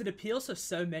is it appeals to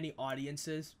so many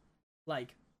audiences,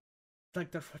 like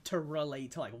to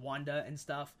relate to like Wanda and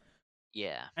stuff.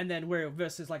 Yeah. And then where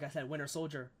versus like I said, Winter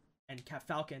Soldier and Cap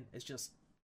Falcon is just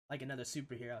like another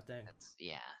superhero thing.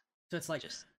 Yeah. So it's like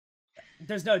Just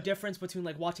there's no difference between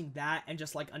like watching that and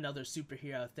just like another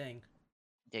superhero thing.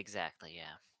 exactly.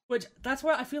 Yeah. Which that's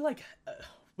why I feel like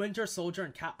Winter Soldier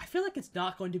and Cap. I feel like it's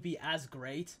not going to be as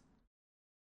great.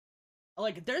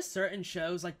 Like there's certain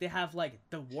shows like they have like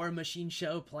the War Machine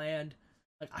show planned.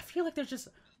 Like I feel like there's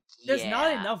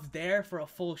not Yeah. enough there for a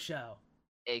full show.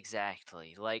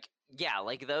 Exactly. Like, yeah,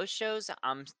 like those shows,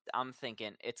 I'm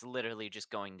thinking it's literally just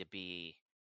going to be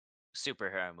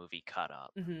superhero movie cut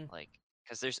up. Hmm. Like,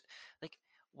 because there's like,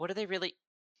 what are they really?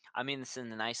 I mean this in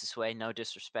the nicest way, no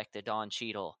disrespect to Don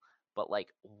Cheadle, but like,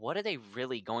 what are they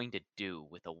really going to do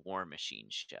with a War Machine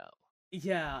show?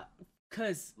 Yeah,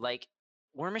 cause Like,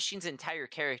 War Machine's entire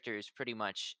character is pretty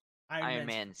much Iron Iron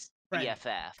Man's Man's friend.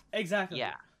 BFF. Exactly.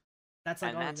 Yeah, That's like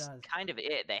and all he that's does. kind of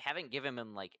it. They haven't given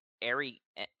him like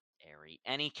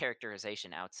any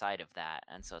characterization outside of that,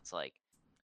 and so it's like,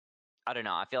 I don't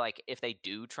know. I feel like if they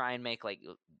do try and make like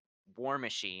War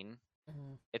Machine,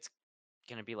 Hmm. it's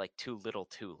gonna be like too little,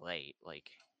 too late. Like,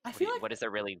 I feel what like is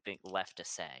there really left to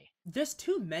say? there's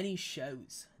too many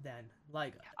shows. Then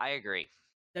like I agree.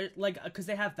 they're like because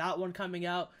they have that one coming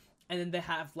out, and then they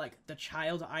have like the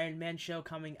Child Iron Man show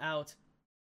coming out,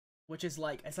 which is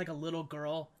like it's like a little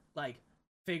girl like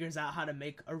figures out how to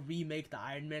remake the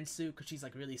Iron Man suit because she's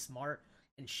like really smart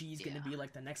and she's gonna Yeah. be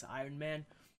like the next Iron Man,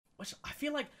 which I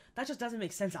feel like that just doesn't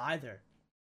make sense either.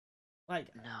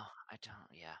 Like, No, I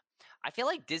don't. Yeah. I feel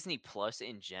like Disney Plus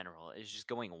in general is just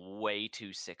going way too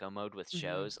sicko mode with mhm,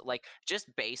 shows. Like,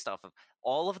 just based off of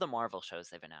all of the Marvel shows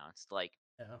they've announced. Like,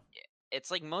 yeah, it's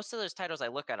like most of those titles I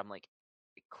look at, I'm like,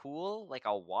 cool. Like,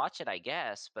 I'll watch it, I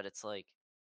guess. But it's like,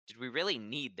 did we really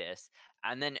need this?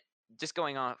 And then just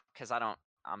going on, because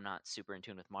I'm not super in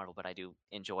tune with Marvel, but I do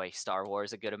enjoy Star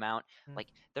Wars a good amount. mm. Like,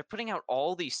 they're putting out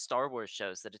all these Star Wars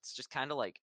shows that it's just kind of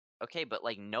like, okay, but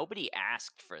like nobody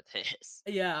asked for this.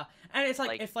 Yeah, and it's like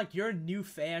Like, if like you're a new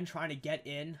fan trying to get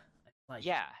in, like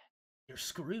yeah. you're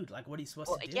screwed. Like, what are you supposed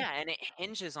Well, to do? yeah, and it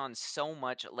hinges on so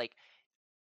much. Like,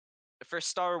 for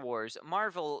Star Wars,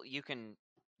 Marvel, you can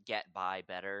get by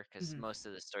better because Mhm. most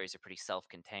of the stories are pretty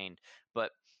self-contained.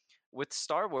 But with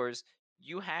Star Wars,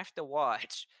 you have to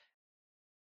watch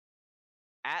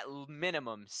at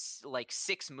minimum like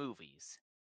 6 movies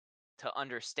to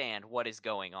understand what is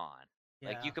going on.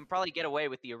 Like, you Yeah, can probably get away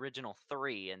with the original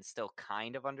 3 and still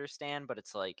kind of understand, but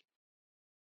it's like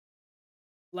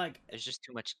like there's just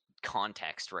too much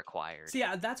context required. so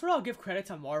yeah, that's where I'll give credit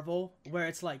to Marvel, where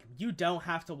it's like you don't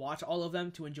have to watch all of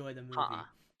them to enjoy the Uh-uh. movie.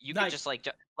 You could Like, just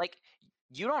like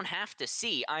you don't have to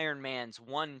see Iron Man's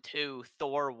 1, 2,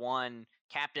 Thor 1,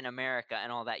 Captain America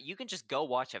and all that. You can just go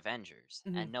watch Avengers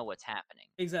mhm, and know what's happening.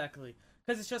 exactly.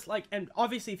 because it's just like, and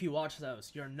obviously if you watch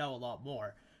those, you'll know a lot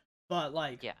more, but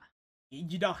like Yeah,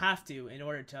 you don't have to in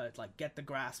order to like get the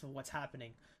grasp of what's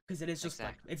happening, because it is just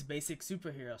like exactly. it's basic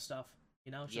superhero stuff.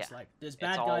 You know, it's Yeah, just like there's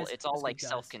bad guys, it's all there's good like guys.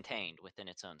 self-contained within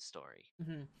its own story.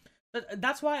 hmm But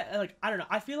that's why, like, I don't know.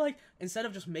 I feel like instead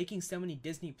of just making so many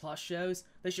Disney Plus shows,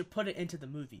 they should put it into the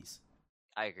movies.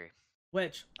 I agree.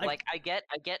 Which, like, Like I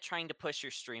get trying to push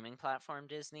your streaming platform,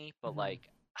 Disney, but mhm. like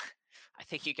I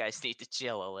think you guys need to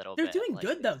chill a little They're bit. doing Like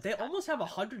good this though. is They kind almost have of wild.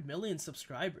 100 million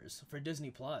subscribers for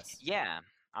Disney Plus. Yeah,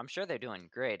 I'm sure they're doing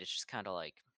great. It's just kind of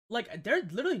like, Like, they're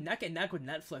literally neck and neck with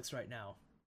Netflix right now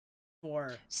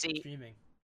for see, streaming.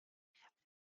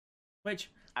 Which,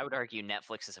 I would argue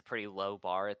Netflix is a pretty low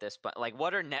bar at this point. Like,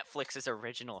 what are Netflix's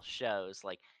original shows?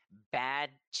 Like bad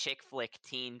chick flick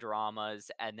teen dramas,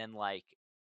 and then like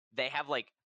they have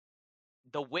like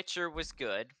The Witcher was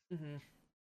good. mhm.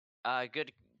 A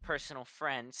good personal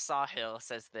friend, Sahil,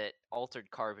 says that Altered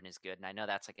Carbon is good, and I know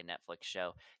that's like a Netflix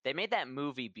show. They made that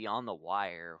movie Beyond the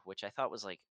Wire, which I thought was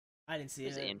like I didn't see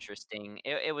was it. interesting.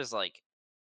 It was like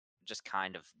just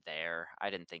kind of there. I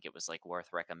didn't think it was like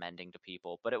worth recommending to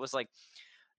people, but it was like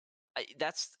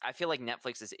I feel like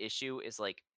Netflix's issue is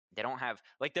like they don't have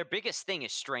like their biggest thing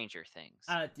is Stranger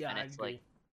Things, Yeah, and I it's like agree.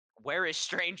 where is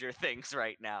Stranger Things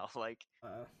right now? Like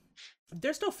Uh,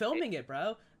 they're still it, filming it,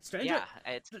 bro. Stranger. yeah,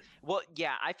 it's well,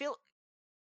 yeah. I feel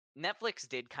Netflix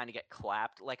did kind of get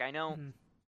clapped. Like I know Mhm.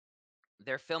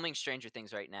 they're filming Stranger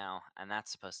Things right now, and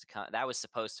that's supposed to come. That was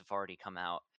supposed to have already come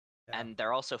out, Yeah. and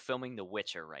they're also filming The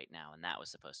Witcher right now, and that was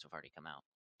supposed to have already come out.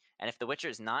 And if The Witcher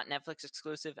is not Netflix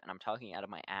exclusive, and I'm talking out of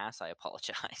my ass, I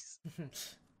apologize,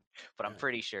 but I'm Uh,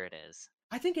 pretty sure it is.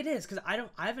 I think it is because I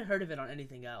haven't heard of it on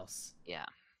anything else. Yeah,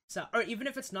 So, or even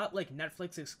if it's not like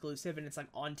Netflix exclusive and it's like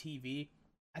on TV,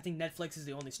 I think Netflix is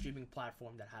the only streaming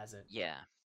platform that has it. yeah.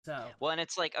 So, Well, and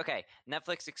it's like okay,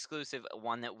 Netflix exclusive,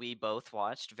 one that we both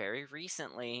watched very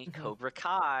recently, mhm. Cobra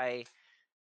Kai.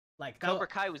 Like Cobra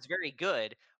that. Kai was very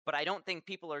good, but I don't think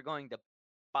people are going to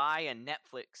buy a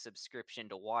Netflix subscription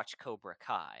to watch Cobra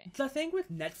Kai. The thing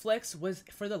with Netflix was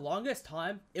for the longest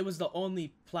time it was the only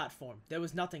platform. There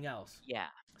was nothing else. Yeah,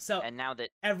 So and now that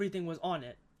everything was on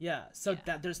it. Yeah. So yeah,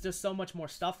 that there's so much more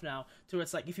stuff now to where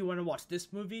it's like if you want to watch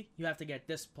this movie, you have to get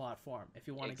this platform. If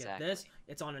you want to get this, exactly.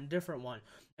 it's on a different one.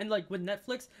 And like with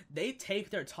Netflix, they take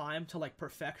their time to like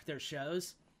perfect their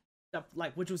shows.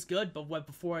 Like which was good, but what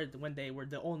before when they were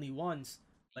the only ones,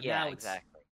 but Yeah, now it's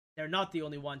exactly. they're not the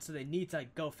only ones, so they need to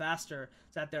like, go faster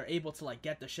so that they're able to like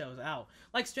get the shows out.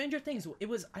 Like Stranger Things, it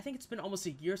was I think it's been almost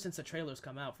a year since the trailers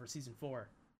come out for season 4.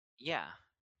 Yeah.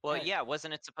 Well, And yeah,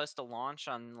 wasn't it supposed to launch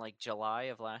on like July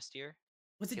of last year?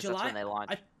 was it Because that's when July? they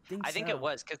I launched. think I think it so.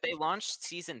 was because they launched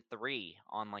season 3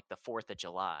 on like the 4th of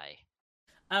July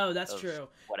Oh, that's of true.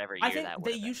 whatever I year think that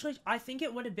would they have been. usually I think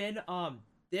it would have been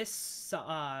this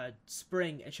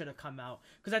spring it should have come out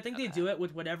because I think they Okay. do it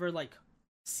with whatever like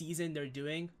season they're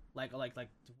doing like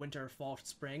winter, fall,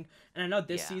 spring. And I know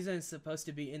this Yeah. season is supposed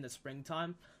to be in the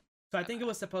springtime. So I think it Okay.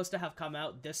 was supposed to have come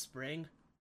out this spring.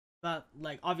 But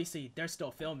like obviously they're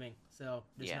still filming, so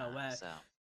there's Yeah. no way. So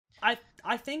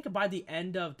I think by the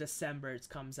end of December it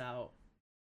comes out.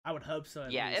 I would hope so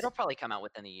at yeah, it'll least. probably come out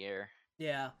within a year.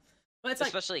 Yeah. But it's like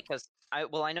Especially because I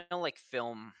know like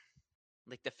film,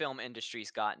 like the film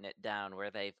industry's gotten it down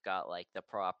where they've got like the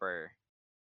proper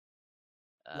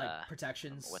like uh what's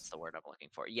protections, the word I'm looking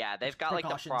for? Yeah, they've got like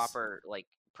the precautions. proper like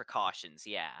precautions,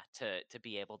 yeah, to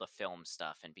be able to film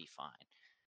stuff and be fine.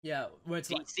 Yeah, where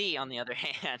it's like DC, on the other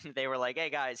hand, they were like, "Hey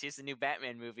guys, here's the new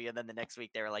Batman movie," and then the next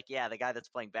week they were like, "Yeah, the guy that's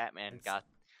playing Batman it's got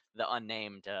the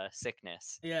unnamed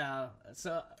sickness." yeah.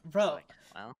 So, It's bro, like,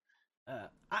 well,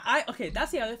 I okay.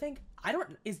 That's the other thing. I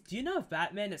don't is. Do you know if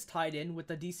Batman is tied in with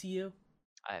the DCU?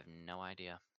 I have no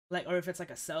idea. Like, or if it's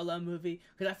like a solo movie?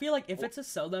 Because I feel like if Well, it's a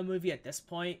solo movie at this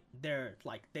point, they're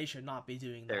like they should not be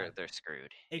doing that. they're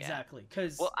screwed. Yeah. Exactly.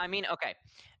 Because Well, I mean, okay,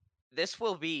 this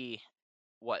will be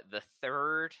what the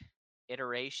third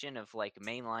iteration of like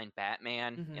mainline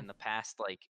Batman hmm in the past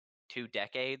like 2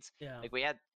 decades. yeah. Like we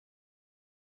had,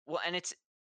 well, and it's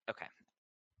okay.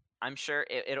 I'm sure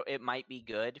it might be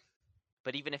good,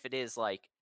 but even if it is like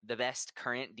the best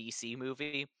current DC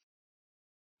movie,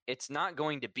 it's not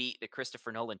going to beat the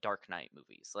Christopher Nolan Dark Knight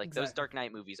movies. Like those Exactly. Dark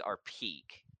Knight movies are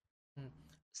peak. Mm.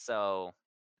 So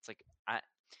it's like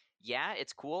yeah,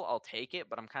 it's cool. I'll take it,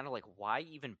 but I'm kind of like, why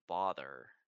even bother?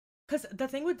 Because the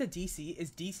thing with the DC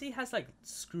is DC has like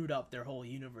screwed up their whole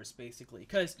universe basically.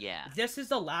 Because Yeah, this is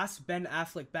the last Ben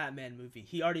Affleck Batman movie.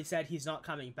 He already said he's not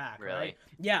coming back, right? really.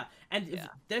 Yeah, and Yeah,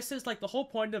 this is like the whole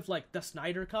point of like the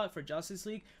Snyder Cut for Justice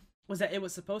League was that it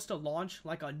was supposed to launch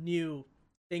like a new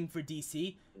thing for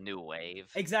DC. New wave.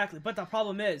 Exactly, but the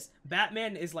problem is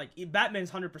Batman is like Batman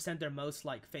is 100% their most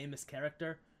like famous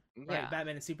character, right? Yeah.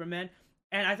 Batman and Superman,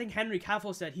 and I think Henry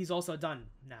Cavill said he's also done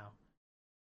now.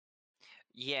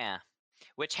 Yeah.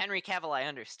 Which Henry Cavill, I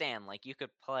understand. Like, you could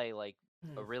play like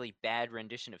a really bad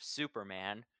rendition of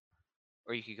Superman,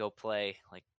 or you could go play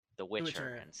like The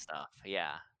Witcher and stuff.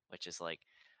 Yeah, which is like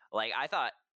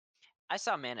I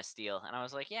saw Man of Steel and I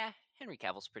was like, yeah, Henry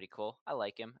Cavill's pretty cool. I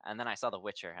like him. And then I saw The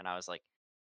Witcher and I was like,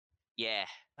 yeah,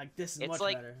 Like this is it's much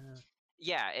like better.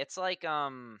 yeah, it's like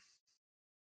how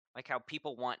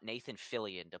people want Nathan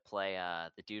Fillion to play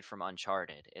the dude from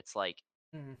Uncharted. It's like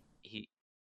Mhm. he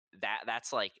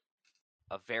that's like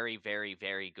a very very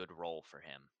very good role for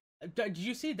him. Did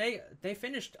you see they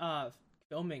finished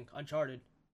filming Uncharted?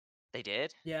 They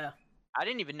did? Yeah. I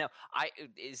didn't even know.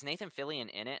 Is Nathan Fillion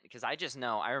in it? Because I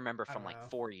remember I from don't like know.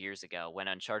 4 years ago when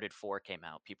Uncharted 4 came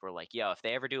out, people were like, "Yo, if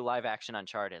they ever do live action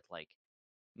Uncharted, like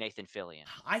Nathan Fillion."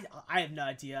 I have no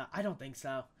idea. I don't think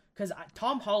so. Because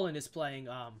Tom Holland is playing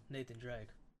Nathan Drake.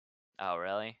 Oh,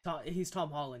 really? He's Tom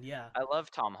Holland, yeah. I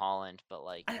love Tom Holland, but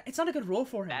like It's not a good role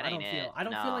for him. that I ain't don't feel. it. I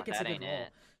don't feel No, like it's a that good ain't role.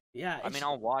 it. Yeah, I mean,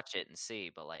 I'll watch it and see,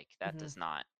 but like that Mhm. does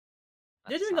not. That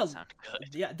They're does doing not sound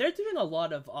good. yeah, they're doing a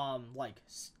lot of like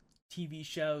TV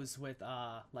shows with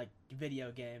like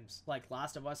video games. Like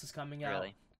Last of Us is coming out.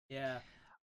 Really? Yeah.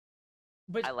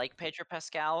 But I like Pedro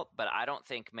Pascal, but I don't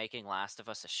think making Last of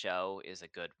Us a show is a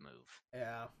good move.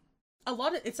 yeah. A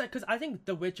lot of it's like cuz I think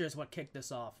The Witcher is what kicked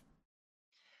this off.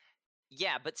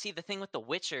 Yeah, but see, the thing with The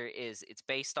Witcher is it's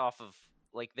based off of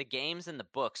like the games and the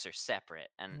books are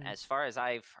separate, and Mhm. as far as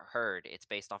I've heard, it's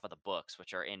based off of the books,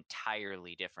 which are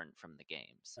entirely different from the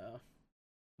games. So,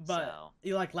 but So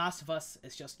you like Last of Us,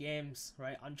 it's just games,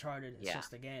 right? Uncharted, it's yeah,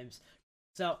 just the games.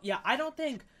 So yeah, I don't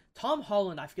think Tom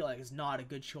Holland. I feel like is not a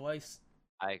good choice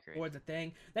I agree. for the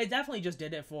thing. They definitely just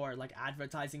did it for like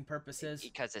advertising purposes.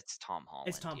 Because it's Tom Holland.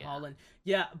 It's Tom yeah. Holland.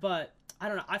 Yeah, but I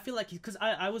don't know. I feel like because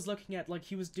I was looking at like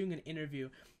he was doing an interview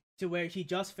to where he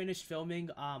just finished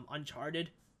filming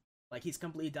Uncharted, like he's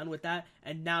completely done with that,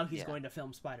 and now he's Yeah. going to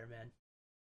film Spider-Man.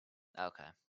 Okay.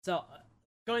 So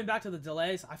going back to the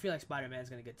delays, I feel like Spider-Man's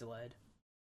gonna get delayed.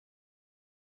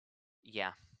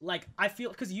 Yeah. Like I feel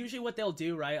because usually what they'll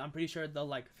do, right? I'm pretty sure they'll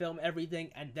like film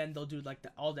everything and then they'll do like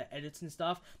all the edits and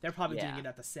stuff. They're probably doing Yeah. it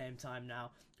at the same time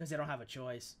now because they don't have a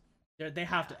choice. They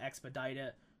have Yeah. to expedite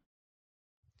it.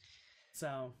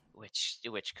 So Which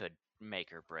could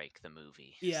make or break the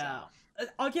movie. yeah, So.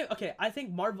 I'll give okay. I think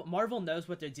Marvel knows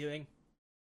what they're doing,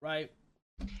 right?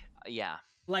 Yeah.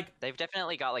 Like They've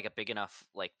definitely got like a big enough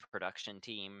like production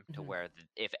team to Mhm. where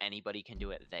if anybody can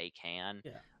do it, they can.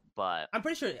 Yeah. But I'm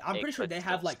pretty sure could they still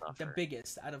have like the suffer.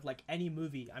 biggest out of like any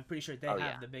movie. I'm pretty sure they Oh, have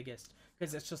yeah. the biggest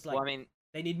because it's just like well, I mean,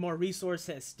 they need more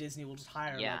resources. Disney will just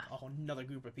hire Yeah. like a whole another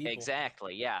group of people.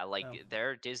 exactly. Yeah, like So,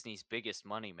 they're Disney's biggest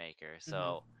moneymaker.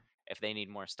 So if they need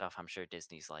more stuff, I'm sure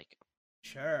Disney's like,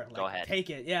 sure, Go like ahead. take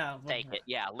it. Yeah, take it.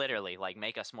 Yeah, literally, like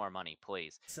make us more money,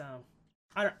 please. So,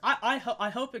 I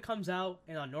hope it comes out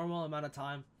in a normal amount of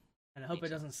time, and I hope Me it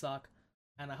too. doesn't suck,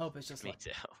 and I hope it's just Me like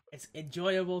too. it's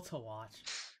enjoyable to watch.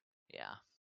 Yeah.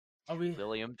 Are we,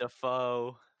 William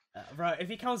Dafoe, bro? If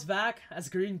he comes back as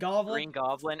Green Goblin, Green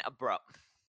Goblin, bro.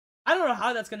 I don't know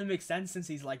how that's gonna make sense since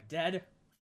he's like dead.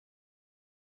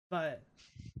 But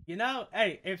you know,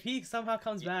 hey, if he somehow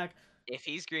comes back, If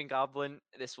he's Green Goblin,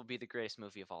 this will be the greatest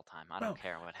movie of all time. I don't Bro,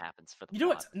 care what happens for the you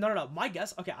know plot. what? No. My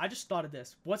guess. Okay, I just thought of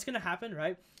this. What's gonna happen,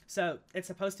 right? So it's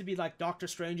supposed to be like Doctor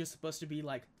Strange is supposed to be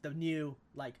like the new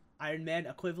like Iron Man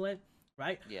equivalent,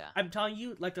 right? Yeah. I'm telling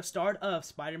you, like the start of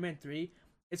Spider-Man 3,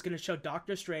 it's gonna show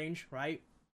Doctor Strange, right?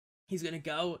 He's gonna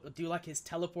go do like his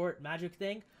teleport magic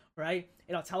thing, right?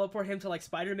 It'll teleport him to like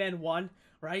Spider-Man 1,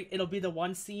 right? It'll be the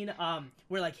one scene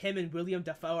where like him and William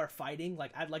Dafoe are fighting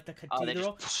like at like the Oh, they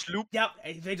cathedral. just sloop. Yep,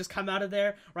 and they just come out of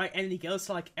there, right? And then he goes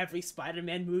to like every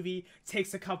Spider-Man movie,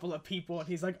 takes a couple of people, and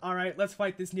he's like, "All right, let's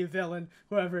fight this new villain,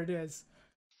 whoever it is."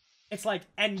 It's like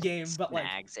Endgame, but like,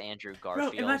 Snags Andrew bro,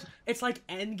 Garfield. imagine, it's like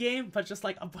Endgame, but just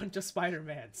like a bunch of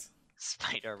Spider-Mans.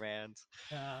 Spider-Man's.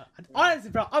 Honestly,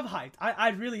 bro, I'm hyped. I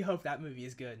really hope that movie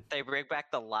is good. They bring back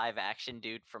the live action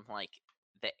dude from like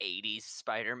the 80s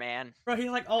Spider-Man. Bro, he's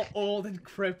like all old and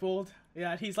crippled.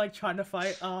 Yeah, he's like trying to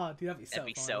fight. Oh, dude, that'd be so That'd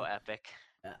be funny. so epic.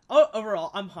 Yeah. Oh,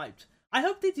 overall, I'm hyped. I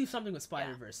hope they do something with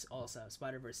Spider-Verse also.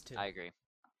 Spider-Verse 2. I agree.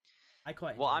 I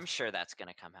quite Well, enjoyed I'm sure that's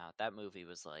gonna come out. That movie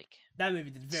was like that movie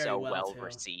did very so well, too.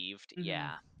 received. Mhm.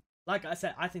 Yeah. Like I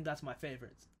said, I think that's my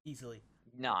favorite easily.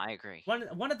 No, I agree. One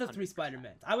of the three 100%.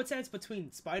 Spider-Mans. I would say it's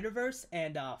between Spider-Verse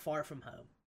and Far From Home.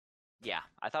 Yeah,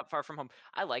 I thought Far From Home.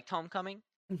 I liked Homecoming.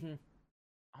 Mm-hmm.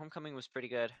 Homecoming was pretty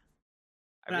good.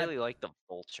 I really liked the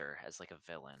Vulture as like a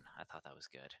villain. I thought that was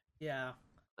good. Yeah.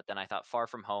 But then I thought Far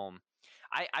From Home.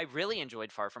 I really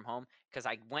enjoyed Far From Home because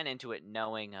I went into it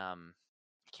knowing I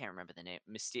can't remember the name.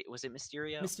 Was it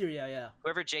Mysterio? Mysterio, yeah.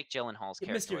 Whoever Jake Gyllenhaal's Yeah,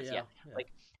 character was. Yeah. Mysterio, yeah. Like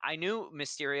I knew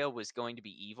Mysterio was going to be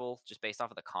evil just based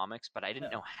off of the comics, but I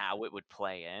didn't Yeah. know how it would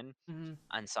play in. Mm-hmm.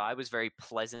 And so I was very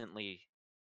pleasantly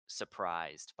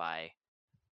surprised by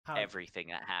How everything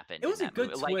that happened it in was a that movie.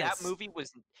 good Like that twist. movie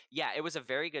was, yeah, it was a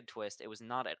very good twist. It was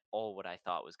not at all what I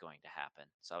thought was going to happen.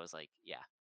 So I was like, yeah,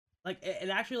 Like it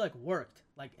actually like worked.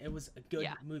 Like it was a good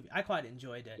yeah, movie. I quite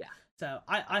enjoyed it. yeah. So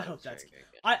I I thought it hope was that's very, very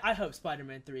good. I hope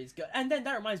Spider-Man 3 is good. And then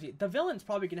that reminds me, the villain's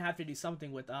probably gonna have to do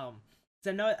something with 'cause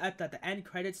I know at the end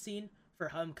credit scene for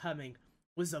Homecoming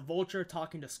was the Vulture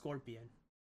talking to Scorpion.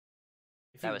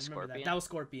 If That you was remember Scorpion? that was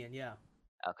Scorpion, yeah.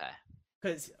 Okay,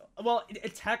 Because well,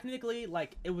 it technically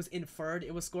like it was inferred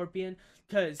it was Scorpion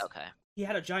because okay. he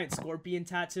had a giant scorpion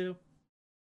tattoo.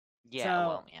 Yeah, So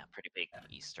well, yeah, pretty big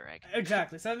Easter egg.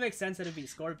 exactly, so it makes sense that it'd be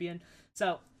Scorpion.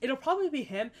 So it'll probably be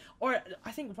him, or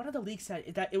I think one of the leaks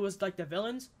said that it was like the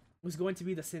villains was going to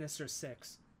be the Sinister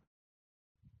Six.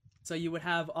 So you would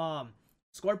have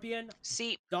Scorpion,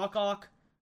 See, Doc Ock,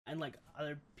 and like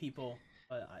other people.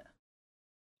 But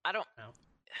I don't know.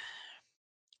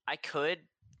 I could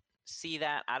see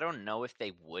that. I don't know if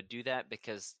they would do that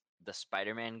because the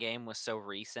Spider-Man game was so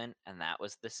recent and that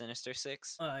was the Sinister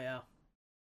Six. Oh yeah,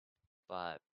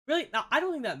 But really? No, I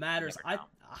don't think that matters. never know.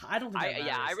 I don't think that matters.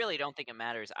 Yeah, I really don't think it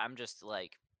matters. I'm just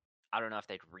like, I don't know if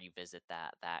they'd revisit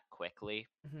that quickly.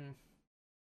 Mm-hmm. I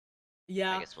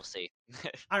Yeah, guess we'll see.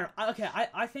 I don't. Okay,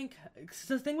 I think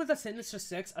the thing with the Sinister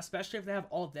Six, especially if they have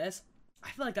all this, I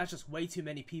feel like that's just way too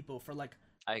many people for like.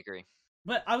 I agree.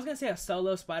 But I was gonna say a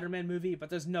solo Spider-Man movie, but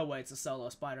there's no way it's a solo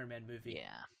Spider-Man movie.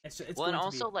 Yeah. It's Well, and going to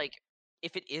also be. like,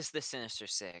 if it is the Sinister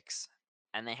Six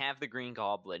and they have the Green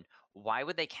Goblin, why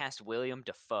would they cast William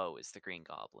Dafoe as the Green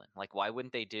Goblin? Like, why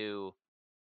wouldn't they do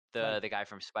Like the guy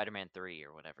from Spider-Man 3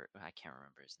 or whatever? I can't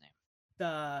remember his name.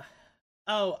 the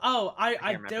I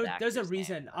can't remember the there's a actor's name,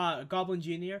 reason. but Goblin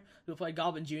Junior, who played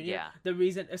Goblin Junior. yeah, The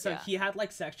reason so yeah. he had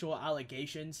like sexual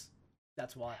allegations.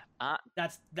 That's why. Uh,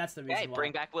 That's the hey, reason why.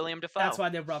 bring back William Dafoe. That's why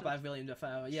they brought back William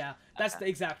Dafoe. Yeah, that's Okay. the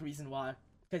exact reason why.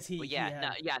 Because Well, he yeah, had. no,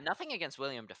 yeah, nothing against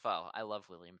William Dafoe. I love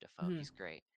William Dafoe. Mhm. He's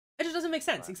great. It just doesn't make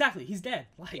sense. But Exactly, he's dead.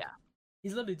 Like yeah,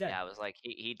 he's literally dead. yeah, I was like,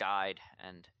 he died,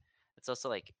 and it's also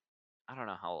like, I don't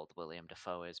know how old William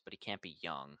Dafoe is, but he can't be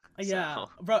young. Yeah, So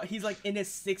bro, he's like in his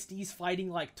 60s fighting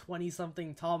like 20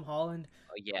 something Tom Holland.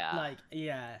 yeah. Like,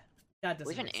 yeah, that Well,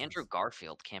 doesn't even make Andrew sense.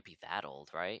 Garfield can't be that old,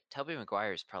 right? Tobey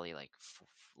Maguire is probably like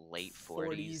late 40s.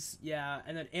 40s, yeah,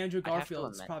 and then Andrew I'd have to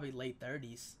Garfield's admit, probably late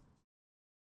 30s.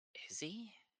 is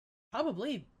he?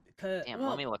 Probably, cause Damn, let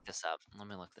well, me look this up. Let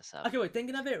me look this up. okay, wait,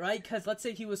 thinking of it, right? Because let's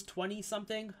say he was 20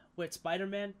 something with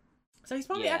Spider-Man, so he's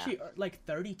probably Yeah, actually like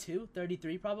 32,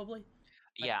 33 probably.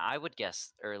 Like, yeah, I would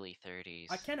guess early I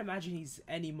 30s. can't imagine he's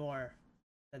any more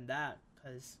than that,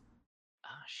 cause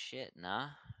Oh shit, nah.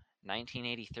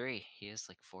 1983. He is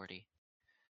like 40.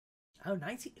 oh,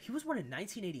 19, he was born in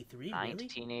 1983, really?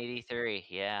 1983.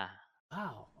 Yeah.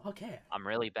 Wow, okay. I'm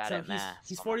really bad So at math,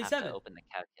 he's so I'm gonna have to 47. open the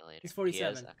calculator. He's He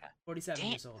is? 47. Okay. 47 Damn,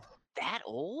 years old. that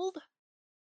old?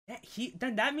 Yeah, he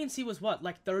then that means he was what,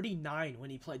 like 39 when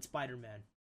he played Spider-Man.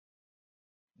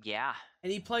 Yeah.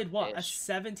 And he played what, a Ish.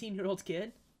 17-year-old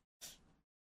kid?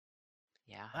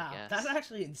 Yeah, Wow, I that's guess.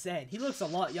 actually insane. He looks a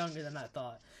lot younger than I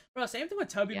thought. Bro, same thing with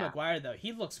Tobey Yeah. Maguire though.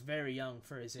 He looks very young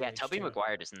for his Yeah, age Tobey too.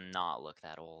 Maguire does not look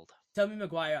that old. Tobey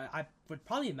Maguire, I would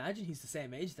probably imagine he's the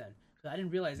same age then. 'Cause I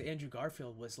didn't realize Andrew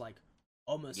Garfield was like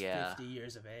almost Yeah. 50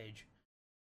 years of age.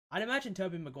 I'd imagine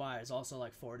Tobey Maguire is also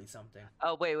like 40 something.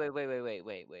 Oh, wait.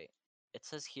 It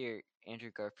says here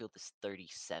Andrew Garfield is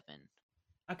 37.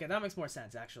 Okay, that makes more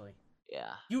sense actually.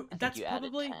 Yeah. You I think that's you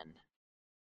added probably 10.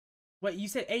 wait, you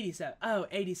said 87. Oh,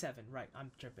 87. Right.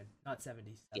 I'm tripping. Not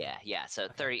 77. Yeah. So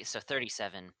Okay.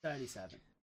 37, 37.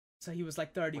 So he was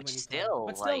like 30 which when he still, played.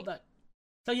 But still like, that.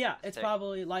 So yeah, it's thir-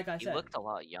 probably like I he said. looked a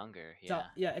lot younger. So Yeah.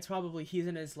 yeah, it's probably he's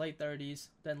in his late 30s,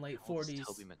 then late How old is 40s,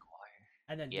 Tobey Maguire?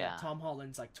 and then yeah, Yeah. Tom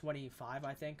Holland's like 25,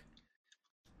 I think,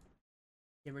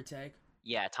 give or take.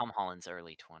 Yeah, Tom Holland's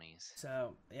early 20s.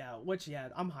 So yeah, which yeah,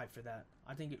 I'm hyped for that.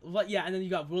 I think, but yeah, and then you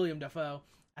got William Dafoe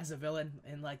as a villain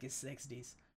in like his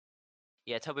 60s.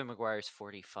 Yeah, Tobey Maguire's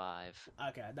 45.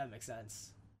 Okay, that makes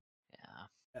sense.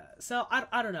 Yeah. So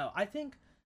I don't know. I think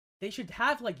they should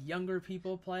have like younger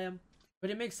people play him, but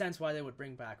it makes sense why they would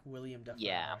bring back William Dafoe.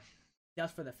 Yeah.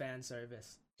 Just for the fan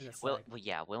service. It's Well, like, well,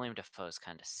 yeah, William Dafoe's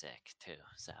kind of sick too.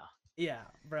 So yeah,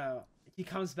 bro. He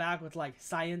comes back with like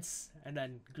science, and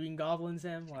then Green Goblin's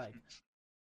him. Like,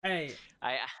 hey,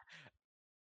 I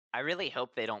I really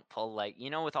hope they don't pull like,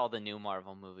 with all the new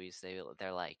Marvel movies,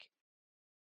 they're like,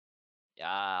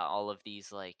 all of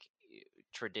these like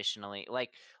traditionally like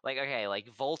okay, like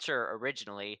Vulture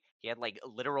originally, he had like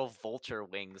literal vulture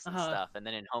wings and Uh-huh. stuff, and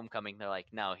then in Homecoming they're like,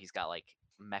 no, he's got like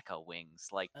mecha wings.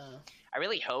 Like, Uh, I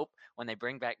really hope when they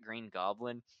bring back Green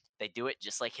Goblin, they do it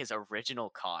just like his original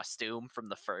costume from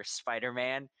the first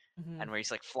Spider-Man, mhm. and where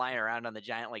he's like flying around on the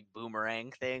giant like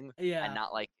boomerang thing, and Yeah.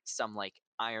 not like some like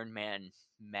Iron Man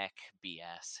mech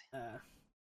BS. Uh,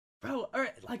 Bro, or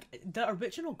like the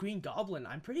original Green Goblin,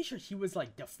 I'm pretty sure he was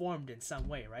like deformed in some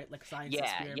way, right? Like science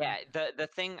Yeah, yeah. experiment. The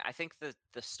thing, I think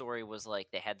the story was like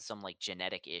they had some like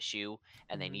genetic issue,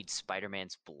 and they Hmm. need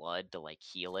Spider-Man's blood to like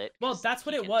heal it Well, because that's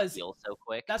what he it can was. heal so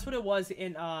quick. That's what it was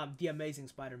in the Amazing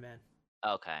Spider-Man.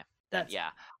 Okay, then That's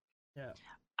yeah, yeah.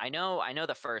 I know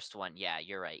the first one. Yeah,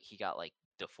 you're right. He got like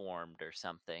deformed or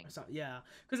something, Or something. Yeah.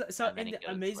 Because so and then in he the goes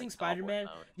like Amazing Goblin Spider-Man,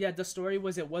 mode. yeah, the story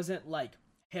was it wasn't like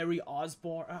Harry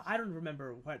Osborn. I don't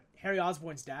remember what Harry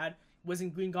Osborn's dad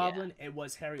wasn't Green Yeah, Goblin. It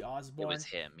was Harry it was Osborn.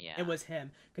 him. It Yeah, was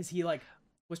him because he like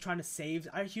was trying to save.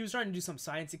 He was trying to do some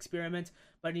science experiment,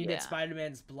 but he needed yeah.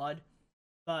 Spider-Man's blood.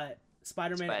 But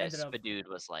Spider-Man ended up. Spadude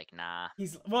was like, nah.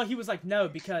 He was like no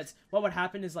because what would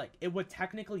happen is like it would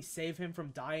technically save him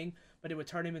from dying, but it would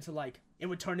turn him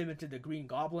into the Green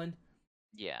Goblin.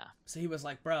 Yeah, So he was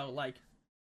like, bro, like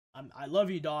I love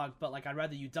you, dog, but like I'd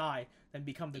rather you die than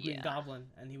become the Green yeah.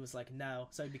 Goblin. And he was like, no.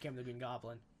 So he became the Green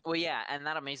Goblin. Well, yeah, and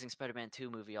that Amazing Spider-Man 2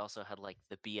 movie also had like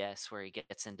the BS where he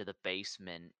gets into the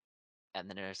basement, and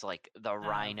then there's like the Uh,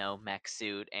 Rhino mech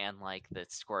suit and like the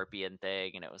Scorpion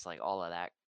thing, and it was like all of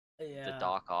that, the yeah,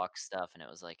 Doc Ock stuff, and it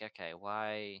was like, okay,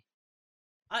 why?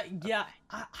 yeah,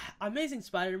 Okay, Amazing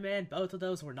Spider-Man. Both of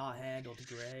those were not handled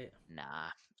great. nah.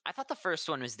 I thought the first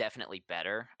one was definitely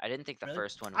better. I didn't think the Really,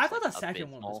 first one I was thought like the second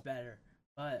one was abysmal. better,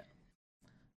 but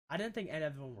I didn't think any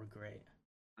of them were great.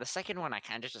 The second one, I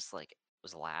kind of just like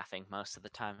was laughing most of the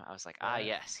time. I was like, ah, Right?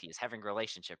 yes, he is having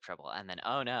relationship trouble, and then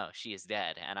oh no, she is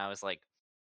dead, and I was like,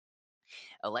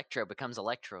 Electro becomes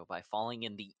Electro by falling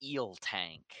in the eel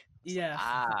tank. It's like, Yeah,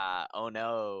 ah, oh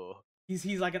no. he's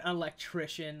like an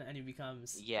electrician, and he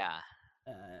becomes. Yeah,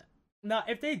 Uh, Now,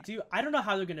 if they do, I don't know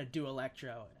how they're gonna do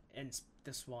Electro in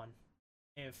this one,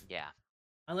 if yeah.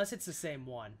 unless it's the same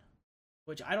one,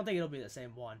 which I don't think it'll be the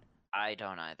same one. I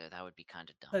don't either. That would be kind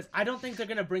of dumb. Because I don't think they're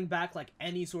gonna bring back like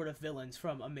any sort of villains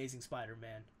from Amazing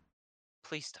Spider-Man.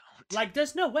 Please don't. Like,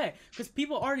 there's no way, because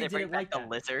people already They bring didn't back like the that.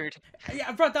 lizard.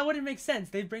 Yeah, bro, that wouldn't make sense.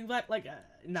 They'd bring back like,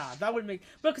 nah, that wouldn't make.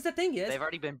 But because the thing is, They've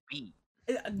already been beat.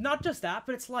 not just that,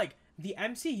 but it's like the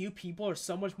MCU people are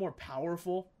so much more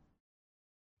powerful.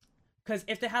 Because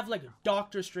if they have like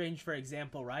Doctor Strange, for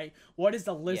example, right? What is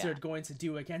the lizard going to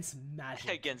do against magic?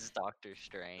 Against Doctor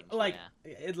Strange. Like,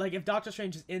 yeah. like if Doctor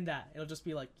Strange is in that, it'll just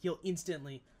be like he'll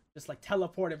instantly just like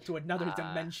teleport him to another Ah,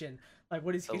 dimension. Like,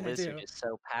 what is the he gonna lizard do? is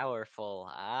so powerful.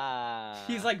 Ah.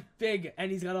 He's like big and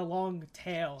he's got a long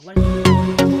tail. Like,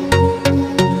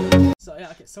 so yeah,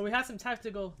 okay. So we had some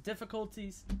technical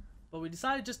difficulties, but we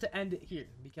decided just to end it here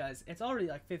because it's already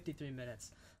like 53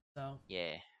 minutes. So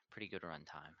Yeah, pretty good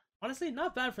runtime. honestly,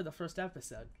 not bad for the first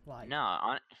episode. Like,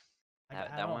 No, at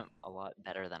that all. went a lot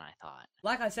better than I thought.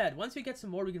 Like I said, once we get some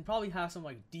more, we can probably have some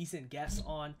like decent guests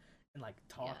on and like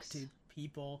talk Yes. to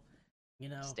people. You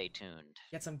know, Stay tuned.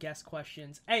 get some guest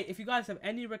questions. Hey, if you guys have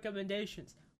any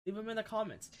recommendations, leave them in the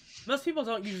comments. Most people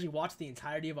don't usually watch the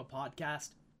entirety of a podcast.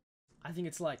 I think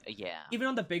it's like, Yeah. even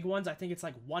on the big ones, I think it's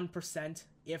like 1%,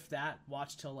 if that,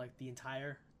 watch till like the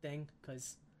entire thing,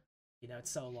 because, you know, it's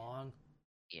so long.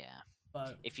 Yeah.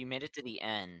 But, If you made it to the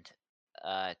end,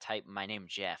 type my name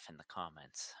Jeff in the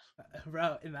comments.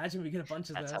 bro, imagine we get a bunch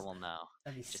of That's those. how we'll know.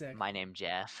 That'd be Just sick. my name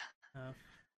Jeff. Oh.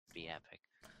 Be epic.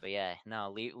 But yeah,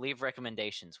 no, leave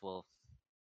recommendations.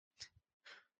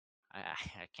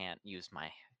 I can't use my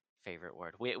favorite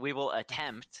word. We will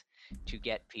attempt to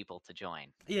get people to join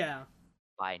Yeah,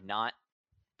 by not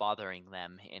bothering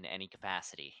them in any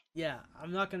capacity. yeah,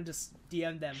 I'm not gonna just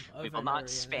DM them over We will and not over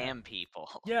again. spam people.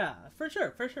 Yeah, for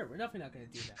sure. We're definitely not gonna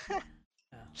do that.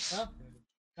 Yeah. Well,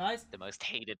 guys, The most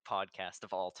hated podcast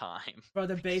of all time. bro,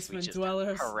 the We basement just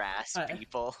dwellers. harass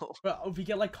people. Bro, we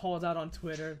get like called out on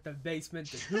Twitter. The basement.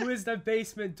 Who is the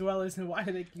basement dwellers, and why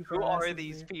do they keep? Who are harassing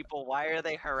these me? people? Why are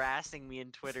they harassing me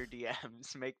in Twitter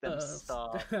DMs? Make them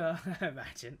stop.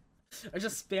 Imagine. Or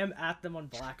just spam at them on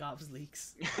Black Ops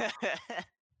leaks.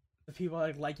 The people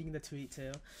like liking the tweet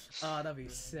too. Oh, that'd be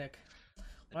sick.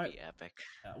 That'd be epic.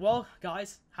 Well,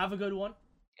 guys, have a good one.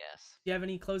 Yes. Do you have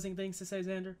any closing things to say,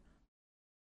 Xander?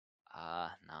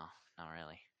 No, not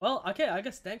really. Well, okay, I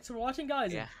guess thanks for watching,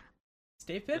 guys. Yeah. And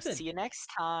stay We'll pippin'. see you next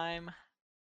time.